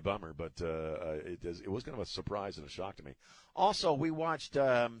 not to be a bummer, but it was kind of a surprise and a shock to me. Also, we watched,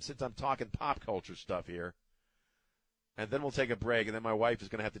 since I'm talking pop culture stuff here, and then we'll take a break, and then my wife is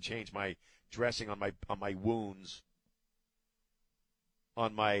going to have to change my dressing on my wounds,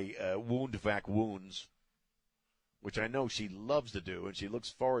 on my wound vac wounds, which I know she loves to do, and she looks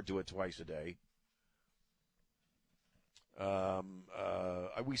forward to it twice a day.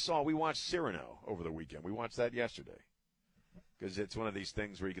 We watched Cyrano over the weekend. We watched that yesterday because it's one of these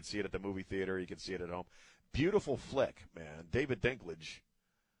things where you can see it at the movie theater, you can see it at home. Beautiful flick, man. David Dinklage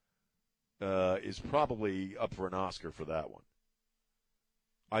is probably up for an Oscar for that one.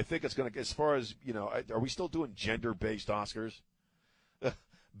 I think it's going to, as far as, are we still doing gender-based Oscars?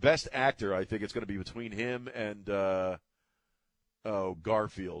 Best actor, I think it's going to be between him and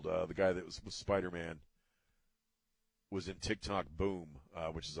Garfield, the guy that was Spider-Man, was in TikTok Boom,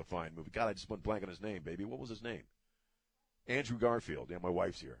 which is a fine movie. God, I just went blank on his name, baby. What was his name? Andrew Garfield. Yeah, my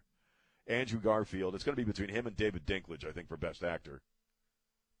wife's here. Andrew Garfield. It's going to be between him and David Dinklage, I think, for Best Actor.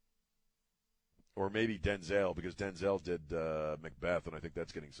 Or maybe Denzel, because Denzel did Macbeth, and I think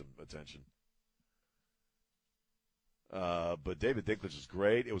that's getting some attention. But David Dinklage is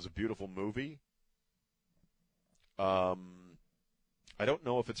great. It was a beautiful movie. I don't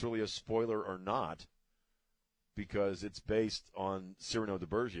know if it's really a spoiler or not, because it's based on Cyrano de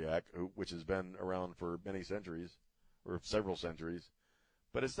Bergerac, which has been around for many centuries, or several centuries.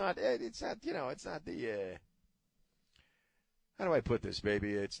 But it's not the, how do I put this,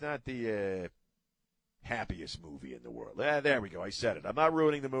 baby? It's not the happiest movie in the world. There we go. I said it. I'm not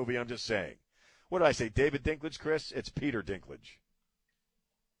ruining the movie. I'm just saying. What did I say? David Dinklage, Chris? It's Peter Dinklage.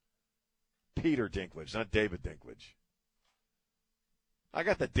 Peter Dinklage, not David Dinklage. I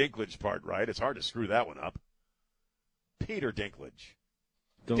got the Dinklage part right. It's hard to screw that one up. Peter Dinklage.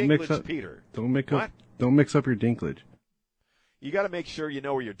 Don't mix up Peter. Don't mix up your Dinklage. You got to make sure you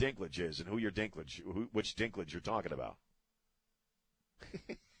know where your Dinklage is and which Dinklage you're talking about.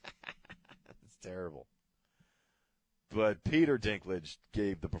 It's terrible. But Peter Dinklage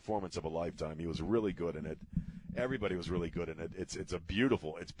gave the performance of a lifetime. He was really good in it. Everybody was really good in it. It's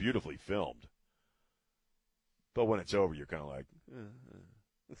beautifully filmed. But when it's over, you're kind of like.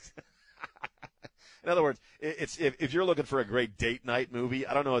 In other words, it's if you're looking for a great date night movie,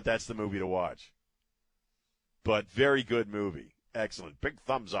 I don't know if that's the movie to watch. But very good movie. Excellent. Big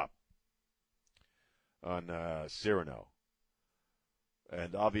thumbs up on Cyrano.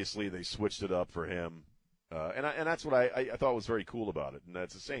 And obviously they switched it up for him. And that's what I thought was very cool about it. And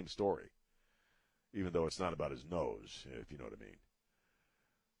that's the same story, even though it's not about his nose, if you know what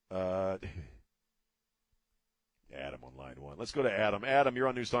I mean. Adam on line one. Let's go to Adam. Adam, you're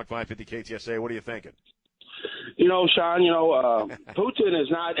on News Talk 550 KTSA. What are you thinking? Sean, Putin is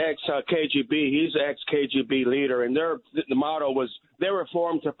not ex-KGB. He's an ex-KGB leader, and the motto was they were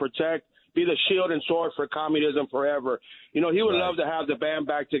formed to protect, be the shield and sword for communism forever. He would love to have the band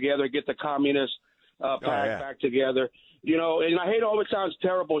back together, get the communist back together. And I hate it sounds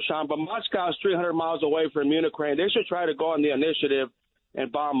terrible, Sean, but Moscow is 300 miles away from Ukraine. They should try to go on the initiative and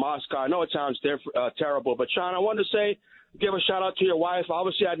bomb Moscow. I know it sounds terrible, but Sean, I wanted to give a shout out to your wife.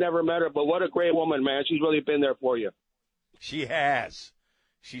 Obviously, I'd never met her, but what a great woman, man. She's really been there for you. She has.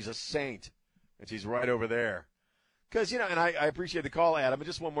 She's a saint, and she's right over there. Because, and I appreciate the call, Adam. And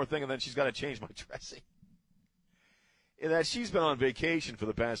just one more thing, and then she's got to change my dressing. In that she's been on vacation for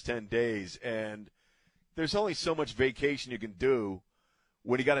the past 10 days, and there's only so much vacation you can do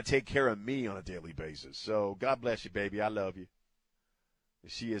when you got to take care of me on a daily basis. So God bless you, baby. I love you.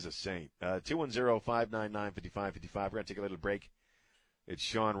 She is a saint. 210-599-5555. We're going to take a little break. It's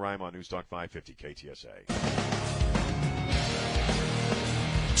Sean Rima on News Talk 550 KTSA.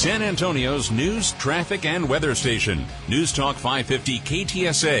 San Antonio's news, traffic, and weather station. News Talk 550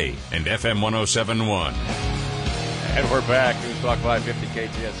 KTSA and FM 107.1. And we're back. News Talk 550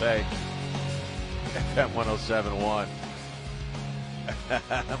 KTSA, FM 107.1.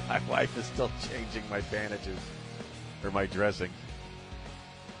 My wife is still changing my bandages, or my dressing.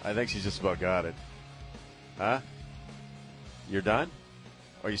 I think she's just about got it. Huh? You're done?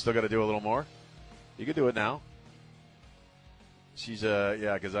 Or you still got to do a little more? You can do it now. She's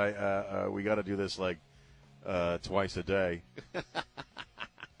yeah, because we got to do this like twice a day.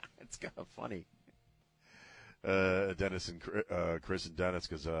 It's kind of funny. Dennis and Chris and Dennis,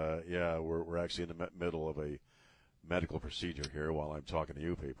 because yeah, we're actually in the middle of a medical procedure here while I'm talking to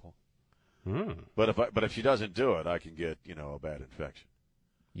you people. But if she doesn't do it, I can get a bad infection.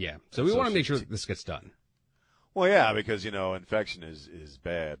 Yeah, so we want to make sure this gets done. Well, yeah, because infection is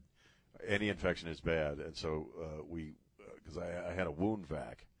bad. Any infection is bad, and so because I had a wound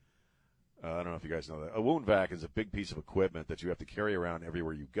vac. I don't know if you guys know that. A wound vac is a big piece of equipment that you have to carry around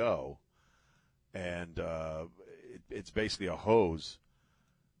everywhere you go, and it's basically a hose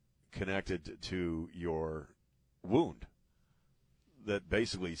connected to your wound that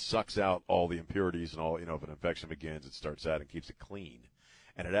basically sucks out all the impurities and all. If an infection begins, it starts out and keeps it clean.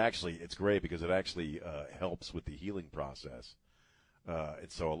 And it's great because it actually helps with the healing process. And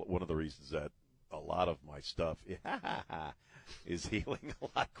so one of the reasons that a lot of my stuff is healing a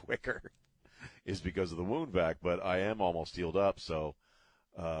lot quicker is because of the wound vac. But I am almost healed up, so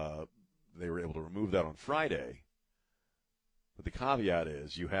they were able to remove that on Friday. But the caveat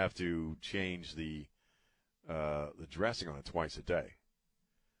is you have to change the dressing on it twice a day.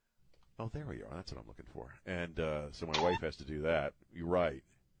 Oh, there we are. That's what I'm looking for. And so my wife has to do that. You're right,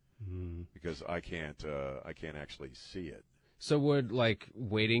 because I can't actually see it. So would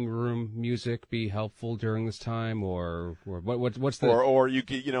waiting room music be helpful during this time, or what's the or you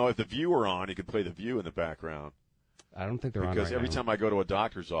could if the View were on, you could play the View in the background. I don't think they're on because every time I go to a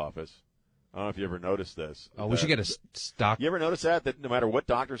doctor's office, I don't know if you ever noticed this. Oh, we should get a stock. You ever notice that no matter what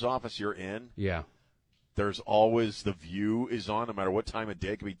doctor's office you're in, yeah, there's always the View is on, no matter what time of day.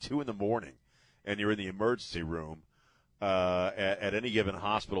 It could be 2 a.m, and you're in the emergency room at any given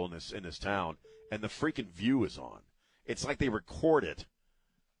hospital in this town, and the freaking View is on. It's like they record it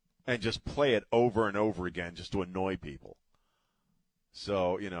and just play it over and over again just to annoy people.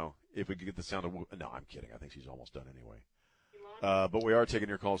 So if we could get the sound of no, I'm kidding. I think she's almost done anyway. But we are taking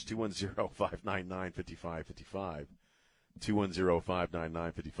your calls 210-599-5555,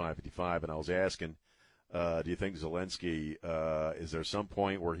 210-599-5555, and I was asking. Do you think Zelensky, is there some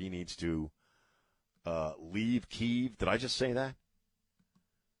point where he needs to leave Kyiv? Did I just say that?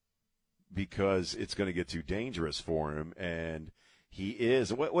 Because it's going to get too dangerous for him, and he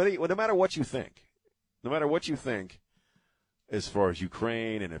is. No matter what you think, as far as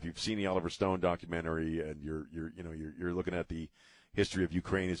Ukraine, and if you've seen the Oliver Stone documentary, and you're looking at the history of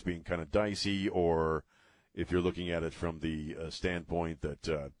Ukraine as being kind of dicey, or if you're looking at it from the standpoint that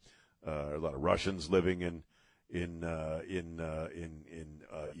a lot of Russians living in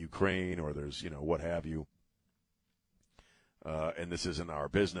Ukraine, or there's what have you. And this isn't our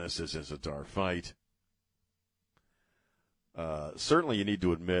business. This isn't our fight. Certainly, you need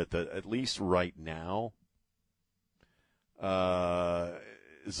to admit that at least right now,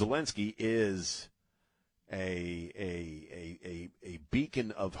 Zelensky is a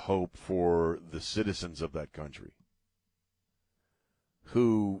beacon of hope for the citizens of that country,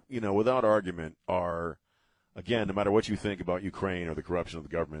 who, without argument are, again, no matter what you think about Ukraine or the corruption of the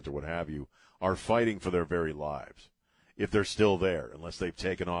government or what have you, are fighting for their very lives. If they're still there, unless they've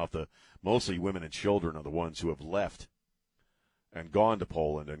taken off, mostly women and children are the ones who have left and gone to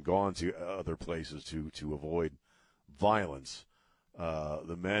Poland and gone to other places to avoid violence.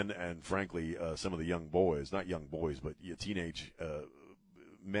 The men and, frankly, some of the young boys, not young boys, but teenage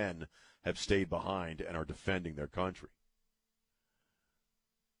men have stayed behind and are defending their country.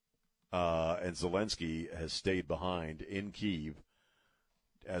 And Zelensky has stayed behind in Kyiv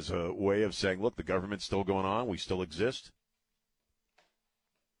as a way of saying, look, the government's still going on. We still exist.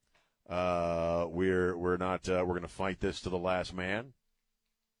 We're not, we're going to fight this to the last man.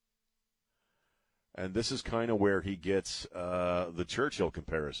 And this is kind of where he gets the Churchill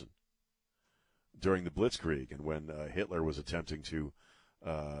comparison during the Blitzkrieg, and when Hitler was attempting to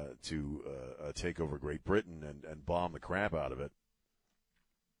take over Great Britain and bomb the crap out of it.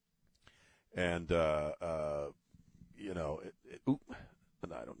 And,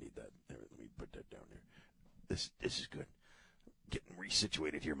 This is good. Getting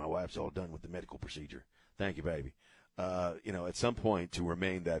resituated here. My wife's all done with the medical procedure. Thank you, baby. At some point, to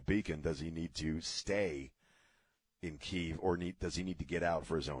remain that beacon, does he need to stay in Kyiv, or does he need to get out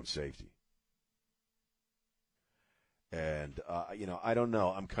for his own safety? And, I don't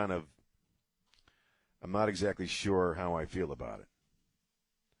know. I'm not exactly sure how I feel about it.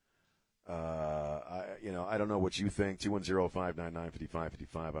 I don't know what you think.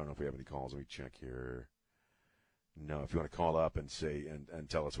 210-599-5555. I don't know if we have any calls. Let me check here. No, if you want to call up and say and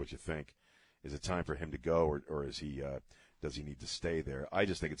tell us what you think. Is it time for him to go, or is he does he need to stay there? I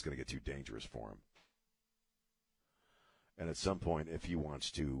just think it's going to get too dangerous for him. And at some point, if he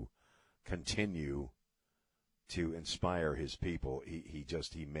wants to continue to inspire his people,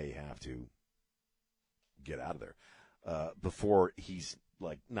 he may have to get out of there before he's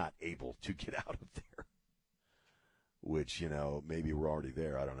not able to get out of there. Which, maybe we're already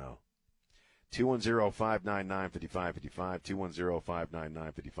there. I don't know. 210-599-5555,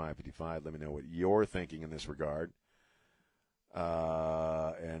 210-599-5555. Let me know what you're thinking in this regard.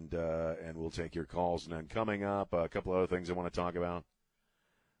 And we'll take your calls. And then coming up, a couple other things I want to talk about.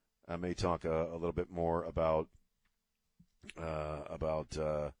 I may talk a little bit more about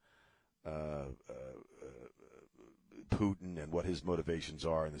Putin and what his motivations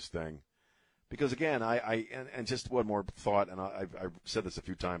are in this thing. Because again, and just one more thought, and I've said this a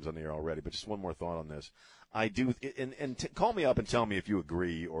few times on the air already, but just one more thought on this. I do, call me up and tell me if you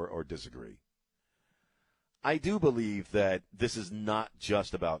agree or disagree. I do believe that this is not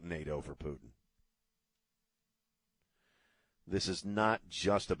just about NATO for Putin. This is not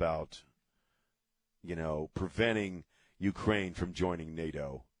just about, preventing Ukraine from joining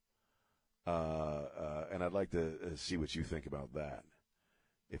NATO. And I'd like to see what you think about that.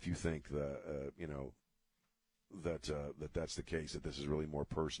 If you think that's the case, that this is really more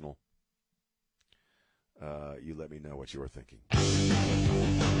personal, you let me know what you're thinking. And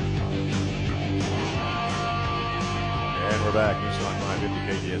we're back. News Talk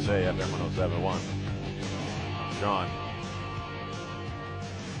 550 KTSA, FM 107.1. I'm Sean.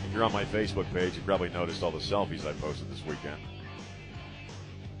 If you're on my Facebook page, you probably noticed all the selfies I posted this weekend.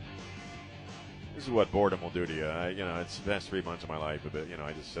 This is what boredom will do to you. It's the best 3 months of my life, but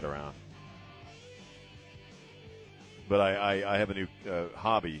I just sit around. But I have a new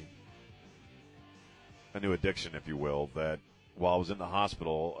hobby, a new addiction, if you will, that while I was in the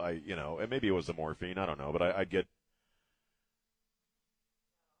hospital, and maybe it was the morphine, I don't know, but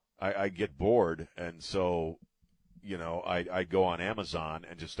I'd get bored, and so, I'd go on Amazon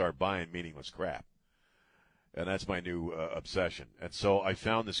and just start buying meaningless crap. And that's my new obsession. And so I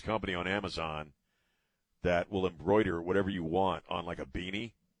found this company on Amazon that will embroider whatever you want on like a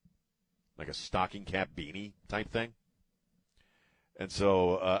beanie, like a stocking cap beanie type thing. And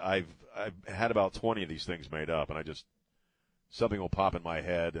so I've had about 20 of these things made up, and something will pop in my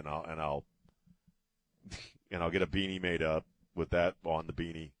head, and I'll get a beanie made up with that on the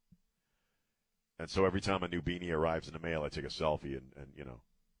beanie. And so every time a new beanie arrives in the mail, I take a selfie and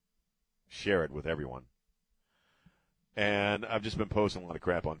share it with everyone. And I've just been posting a lot of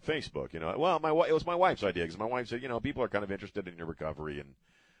crap on Facebook. Well, it was my wife's idea, because my wife said, people are kind of interested in your recovery, and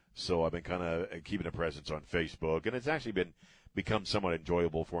so I've been kind of keeping a presence on Facebook, and it's actually become somewhat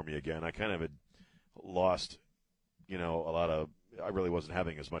enjoyable for me again. I kind of had lost, a lot of. I really wasn't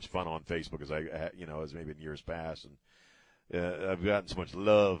having as much fun on Facebook as as maybe in years past, and I've gotten so much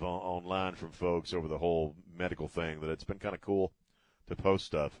love online from folks over the whole medical thing that it's been kind of cool to post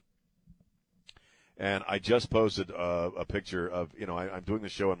stuff. And I just posted a picture of, I'm doing the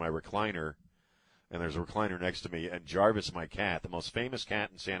show in my recliner, and there's a recliner next to me, and Jarvis, my cat, the most famous cat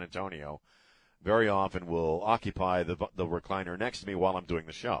in San Antonio, very often will occupy the recliner next to me while I'm doing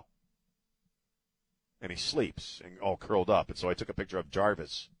the show. And he sleeps and all curled up. And so I took a picture of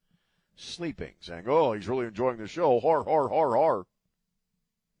Jarvis sleeping, saying, oh, he's really enjoying the show, har, har, har, har.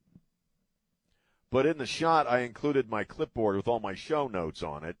 But in the shot, I included my clipboard with all my show notes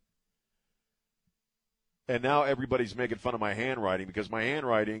on it. And now everybody's making fun of my handwriting, because my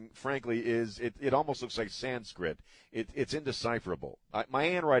handwriting, frankly, it almost looks like Sanskrit. It's indecipherable. My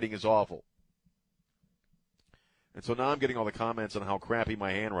handwriting is awful. And so now I'm getting all the comments on how crappy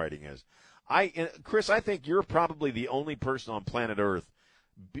my handwriting is. Chris, I think you're probably the only person on planet Earth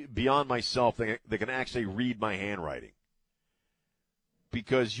beyond myself that can actually read my handwriting.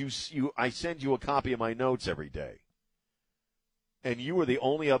 Because I send you a copy of my notes every day. And you are the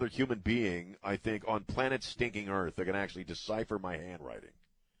only other human being, I think, on planet stinking Earth that can actually decipher my handwriting.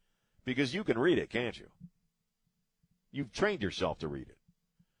 Because you can read it, can't you? You've trained yourself to read it.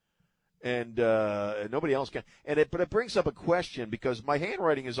 and nobody else can. But it brings up a question because my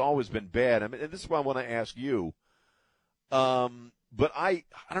handwriting has always been bad. I mean, and this is what I want to ask you. But I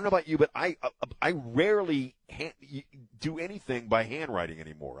don't know about you, but I rarely do anything by handwriting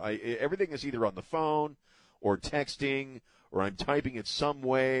anymore. Everything is either on the phone or texting or I'm typing it some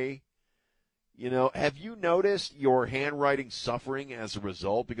way. Have you noticed your handwriting suffering as a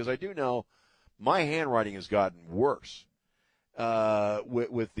result? Because I do know my handwriting has gotten worse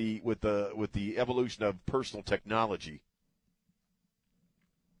with the evolution of personal technology.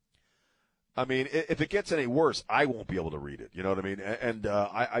 I mean, if it gets any worse, I won't be able to read it. You know what I mean? And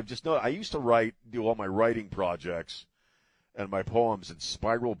I just know I used to do all my writing projects and my poems in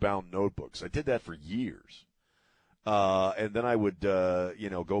spiral-bound notebooks. I did that for years. And then I would,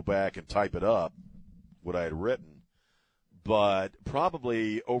 go back and type it up, what I had written. But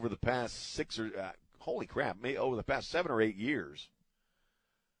probably over the past over the past 7 or 8 years,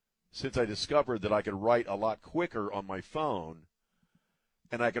 since I discovered that I could write a lot quicker on my phone,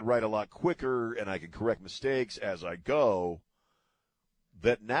 and I could write a lot quicker, and I can correct mistakes as I go,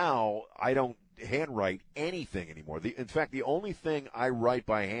 that now I don't handwrite anything anymore. In fact, the only thing I write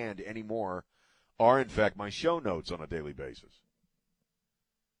by hand anymore are, in fact, my show notes on a daily basis.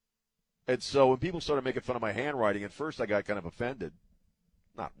 And so when people started making fun of my handwriting, at first I got kind of offended.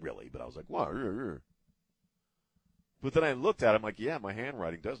 Not really, but I was like, wow. But then I looked at it, I'm like, yeah, my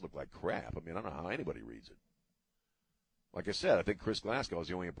handwriting does look like crap. I mean, I don't know how anybody reads it. Like I said, I think Chris Glasgow is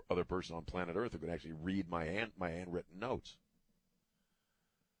the only other person on planet Earth who can actually read my handwritten notes.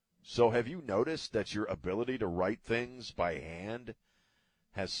 So have you noticed that your ability to write things by hand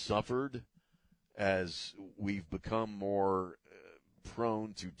has suffered as we've become more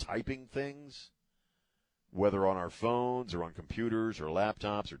prone to typing things, whether on our phones or on computers or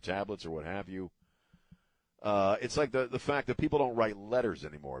laptops or tablets or what have you? It's like the fact that people don't write letters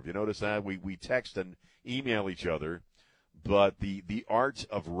anymore. Have you noticed that? We text and email each other. But the art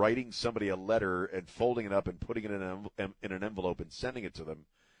of writing somebody a letter and folding it up and putting it in an envelope and sending it to them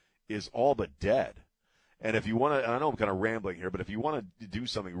is all but dead. And if you want to, I know I'm kind of rambling here, but if you want to do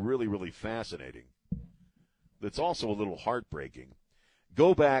something really, really fascinating that's also a little heartbreaking,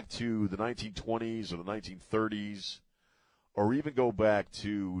 go back to the 1920s or the 1930s, or even go back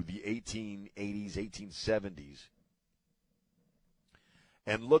to the 1880s, 1870s,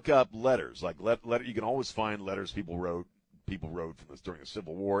 and look up letters. Like letter, you can always find letters people wrote from this during the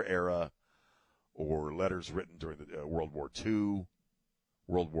Civil War era, or letters written during the World War II,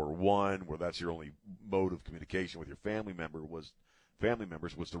 World War I, where that's your only mode of communication with your family members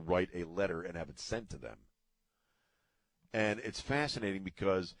was to write a letter and have it sent to them. And it's fascinating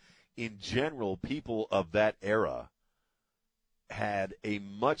because, in general, people of that era had a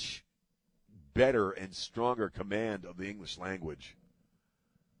much better and stronger command of the English language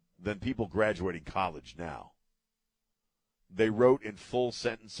than people graduating college now. They wrote in full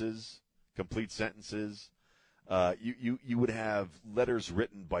sentences, complete sentences. You would have letters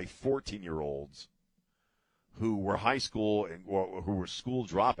written by 14-year-olds who were high school or who were school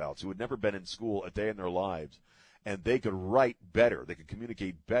dropouts, who had never been in school a day in their lives, and they could write better. They could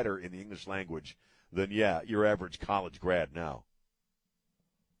communicate better in the English language than, your average college grad now.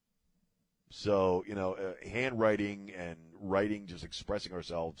 So, handwriting and writing, just expressing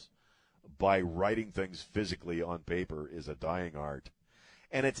ourselves by writing things physically on paper is a dying art.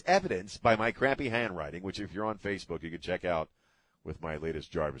 And it's evidenced by my crappy handwriting, which if you're on Facebook, you can check out with my latest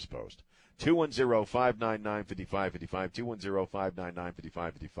Jarvis post. 210-599-5555,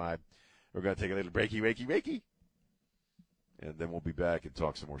 210-599-5555. We're going to take a little breaky. And then we'll be back and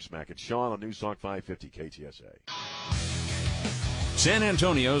talk some more smack. It's Sean on News Talk 550 KTSA. San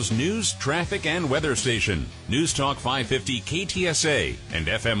Antonio's news, traffic, and weather station. News Talk 550 KTSA and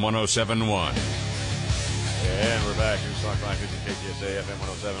FM 1071. And we're back. News Talk 550 KTSA, FM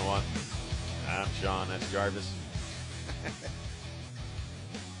 1071. I'm Sean. That's Jarvis.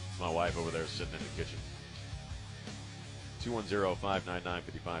 My wife over there sitting in the kitchen.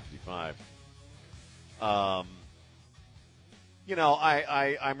 210-599-5555.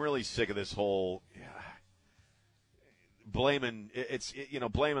 I'm really sick of this whole blaming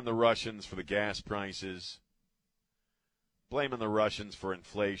the Russians for the gas prices, blaming the Russians for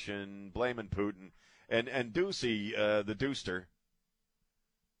inflation, blaming Putin, and Doocy, the Dooster,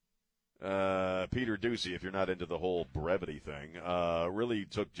 Peter Doocy, if you're not into the whole brevity thing, really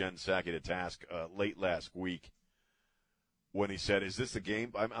took Jen Psaki to task late last week when he said, "Is this the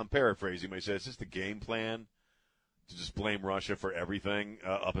game?" I'm paraphrasing, but he said, "Is this the game plan to just blame Russia for everything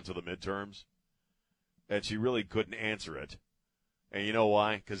up until the midterms?" And she really couldn't answer it. And you know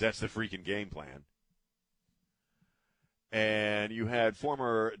why? Because that's the freaking game plan. And you had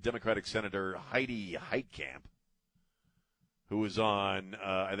former Democratic Senator Heidi Heitkamp, who was on,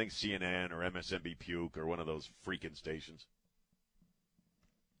 I think, CNN or MSNBC Puke or one of those freaking stations.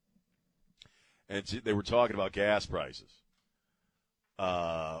 And they were talking about gas prices,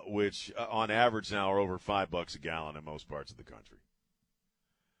 which on average now are over $5 a gallon in most parts of the country.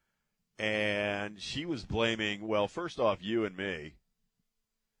 And she was blaming, well, first off, you and me,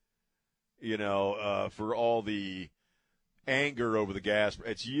 for all the anger over the gas.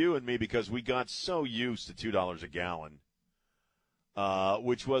 It's you and me because we got so used to $2 a gallon,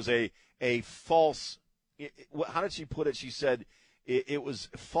 which was a false. How did she put it? She said it was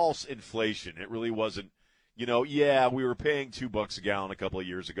false inflation. It really wasn't. Yeah, we were paying $2 a gallon a couple of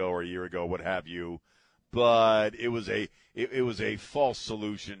years ago or a year ago, what have you, but it was a false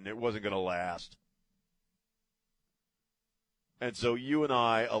solution. It wasn't going to last. And so you and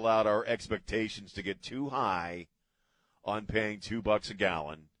I allowed our expectations to get too high on paying $2 a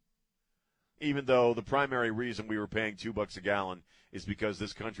gallon, even though the primary reason we were paying $2 a gallon is because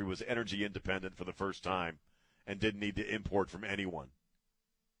this country was energy independent for the first time and didn't need to import from anyone.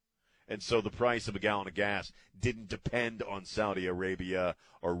 And so the price of a gallon of gas didn't depend on Saudi Arabia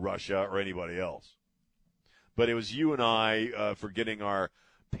or Russia or anybody else. But it was you and I for getting our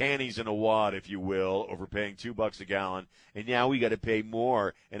panties in a wad, if you will, over paying $2 a gallon, and now we got to pay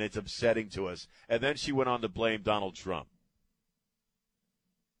more, and it's upsetting to us. And then she went on to blame Donald Trump.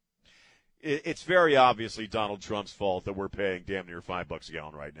 It's very obviously Donald Trump's fault that we're paying damn near $5 a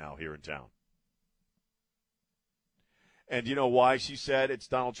gallon right now here in town. And you know why she said it's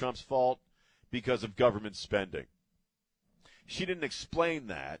Donald Trump's fault? Because of government spending. She didn't explain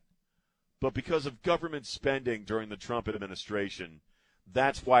that, but because of government spending during the Trump administration,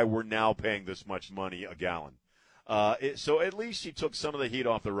 that's why we're now paying this much money a gallon. So at least she took some of the heat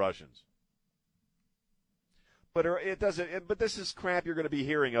off the Russians. But it doesn't. But this is crap you're going to be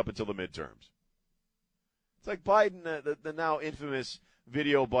hearing up until the midterms. It's like Biden, the now infamous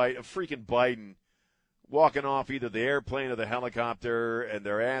video bite of freaking Biden walking off either the airplane or the helicopter, and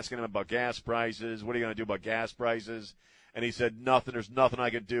they're asking him about gas prices. What are you going to do about gas prices? And he said, nothing. There's nothing I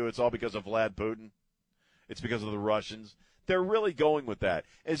can do. It's all because of Vlad Putin. It's because of the Russians. They're really going with that,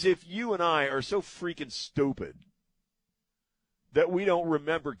 as if you and I are so freaking stupid that we don't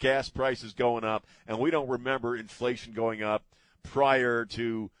remember gas prices going up and we don't remember inflation going up prior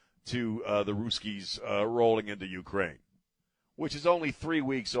to the Ruskies rolling into Ukraine, which is only 3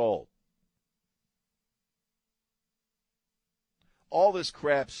 weeks old. All this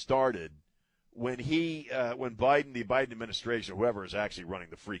crap started when Biden, the Biden administration, whoever is actually running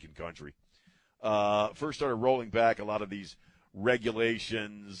the freaking country, first started rolling back a lot of these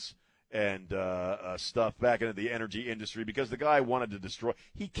regulations and stuff back into the energy industry because the guy wanted to destroy.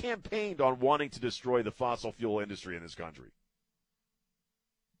 He campaigned on wanting to destroy the fossil fuel industry in this country.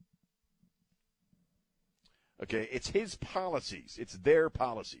 Okay, it's his policies. It's their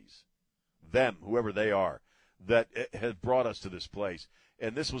policies, them, whoever they are, that have brought us to this place.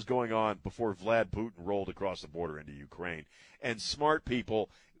 And this was going on before Vlad Putin rolled across the border into Ukraine. And smart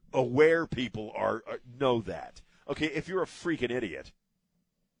people, aware people know that. Okay, if you're a freaking idiot,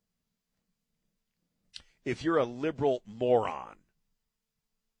 if you're a liberal moron,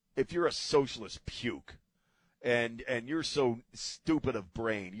 if you're a socialist puke, and you're so stupid of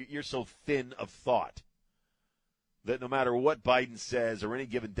brain, you're so thin of thought, that no matter what Biden says or any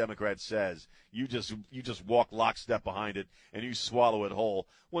given Democrat says, you just walk lockstep behind it and you swallow it whole.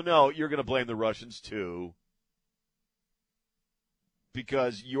 Well, no, you're going to blame the Russians too,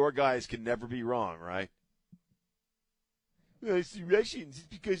 because your guys can never be wrong, right? Well, it's the Russians. It's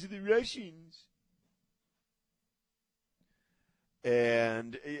because of the Russians.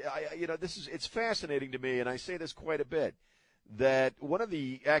 And it's fascinating to me, and I say this quite a bit, that one of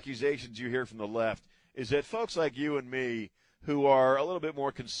the accusations you hear from the left is that folks like you and me, who are a little bit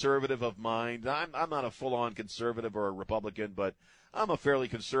more conservative of mind, I'm not a full-on conservative or a Republican, but I'm a fairly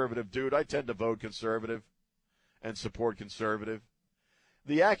conservative dude. I tend to vote conservative and support conservative.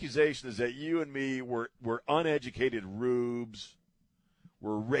 The accusation is that you and me were uneducated rubes,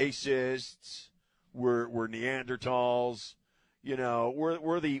 we're racists, we're Neanderthals,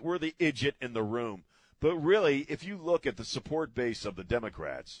 we're the idiot in the room. But really, if you look at the support base of the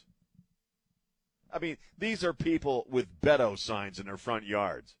Democrats, I mean, these are people with Beto signs in their front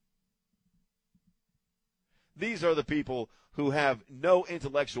yards. These are the people who have no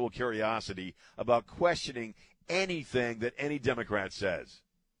intellectual curiosity about questioning anything that any Democrat says.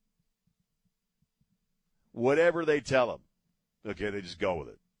 Whatever they tell them, okay, they just go with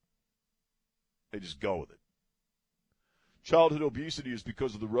it. They just go with it. Childhood obesity is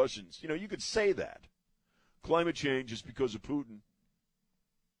because of the Russians. You could say that. Climate change is because of Putin.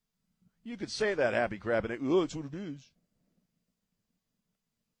 You could say that, happy crap, and oh, that's what it is.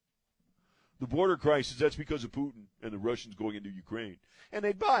 The border crisis, that's because of Putin and the Russians going into Ukraine. And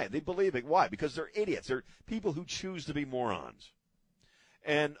they'd buy it. They'd believe it. Why? Because they're idiots. They're people who choose to be morons.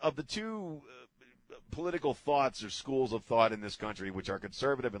 And of the two political thoughts or schools of thought in this country, which are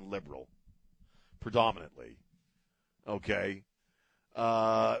conservative and liberal, predominantly, okay,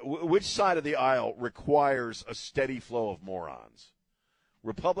 which side of the aisle requires a steady flow of morons?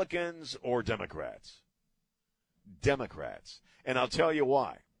 Republicans or Democrats? Democrats. And I'll tell you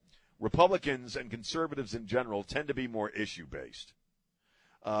why. Republicans and conservatives in general tend to be more issue-based.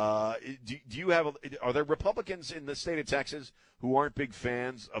 Are there Republicans in the state of Texas who aren't big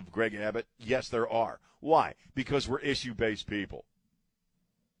fans of Greg Abbott? Yes, there are. Why? Because we're issue-based people.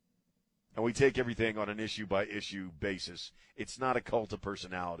 And we take everything on an issue-by-issue basis. It's not a cult of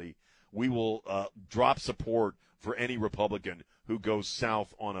personality. We will drop support for any Republican who goes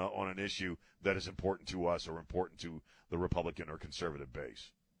south on an issue that is important to us or important to the Republican or conservative base.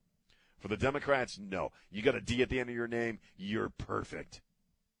 For the Democrats, no. You got a D at the end of your name, you're perfect.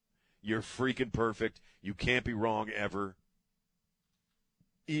 You're freaking perfect. You can't be wrong ever.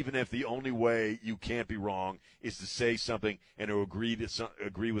 Even if the only way you can't be wrong is to say something and to agree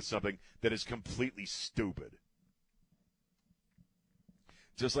with something that is completely stupid.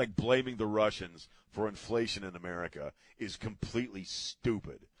 Just like blaming the Russians for inflation in America is completely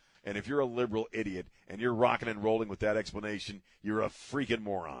stupid. And if you're a liberal idiot and you're rocking and rolling with that explanation, you're a freaking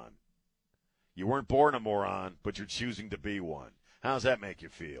moron. You weren't born a moron, but you're choosing to be one. How's that make you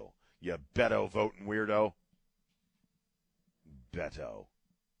feel? You Beto voting weirdo? Beto.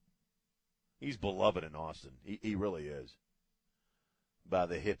 He's beloved in Austin. He really is. By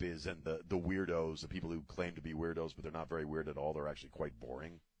the hippies and the weirdos, the people who claim to be weirdos, but they're not very weird at all. They're actually quite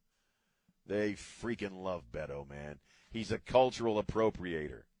boring. They freaking love Beto, man. He's a cultural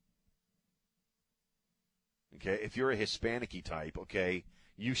appropriator. Okay, if you're a Hispanic-y type, okay,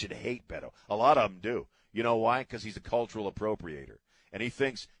 you should hate Beto. A lot of them do. You know why? Because he's a cultural appropriator. And he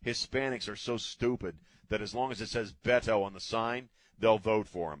thinks Hispanics are so stupid that as long as it says Beto on the sign, they'll vote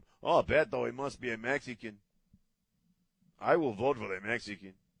for him. Oh, Beto, he must be a Mexican. I will vote for the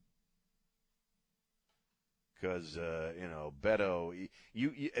Mexican. Because, Beto,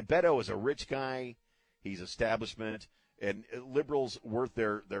 Beto is a rich guy. He's establishment. And liberals worth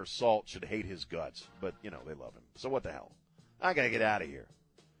their salt should hate his guts. But, they love him. So what the hell? I got to get out of here.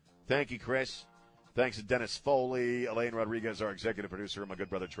 Thank you, Chris. Thanks to Dennis Foley, Elaine Rodriguez, our executive producer, and my good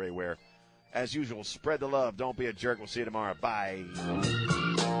brother Trey Ware. As usual, spread the love. Don't be a jerk. We'll see you tomorrow. Bye.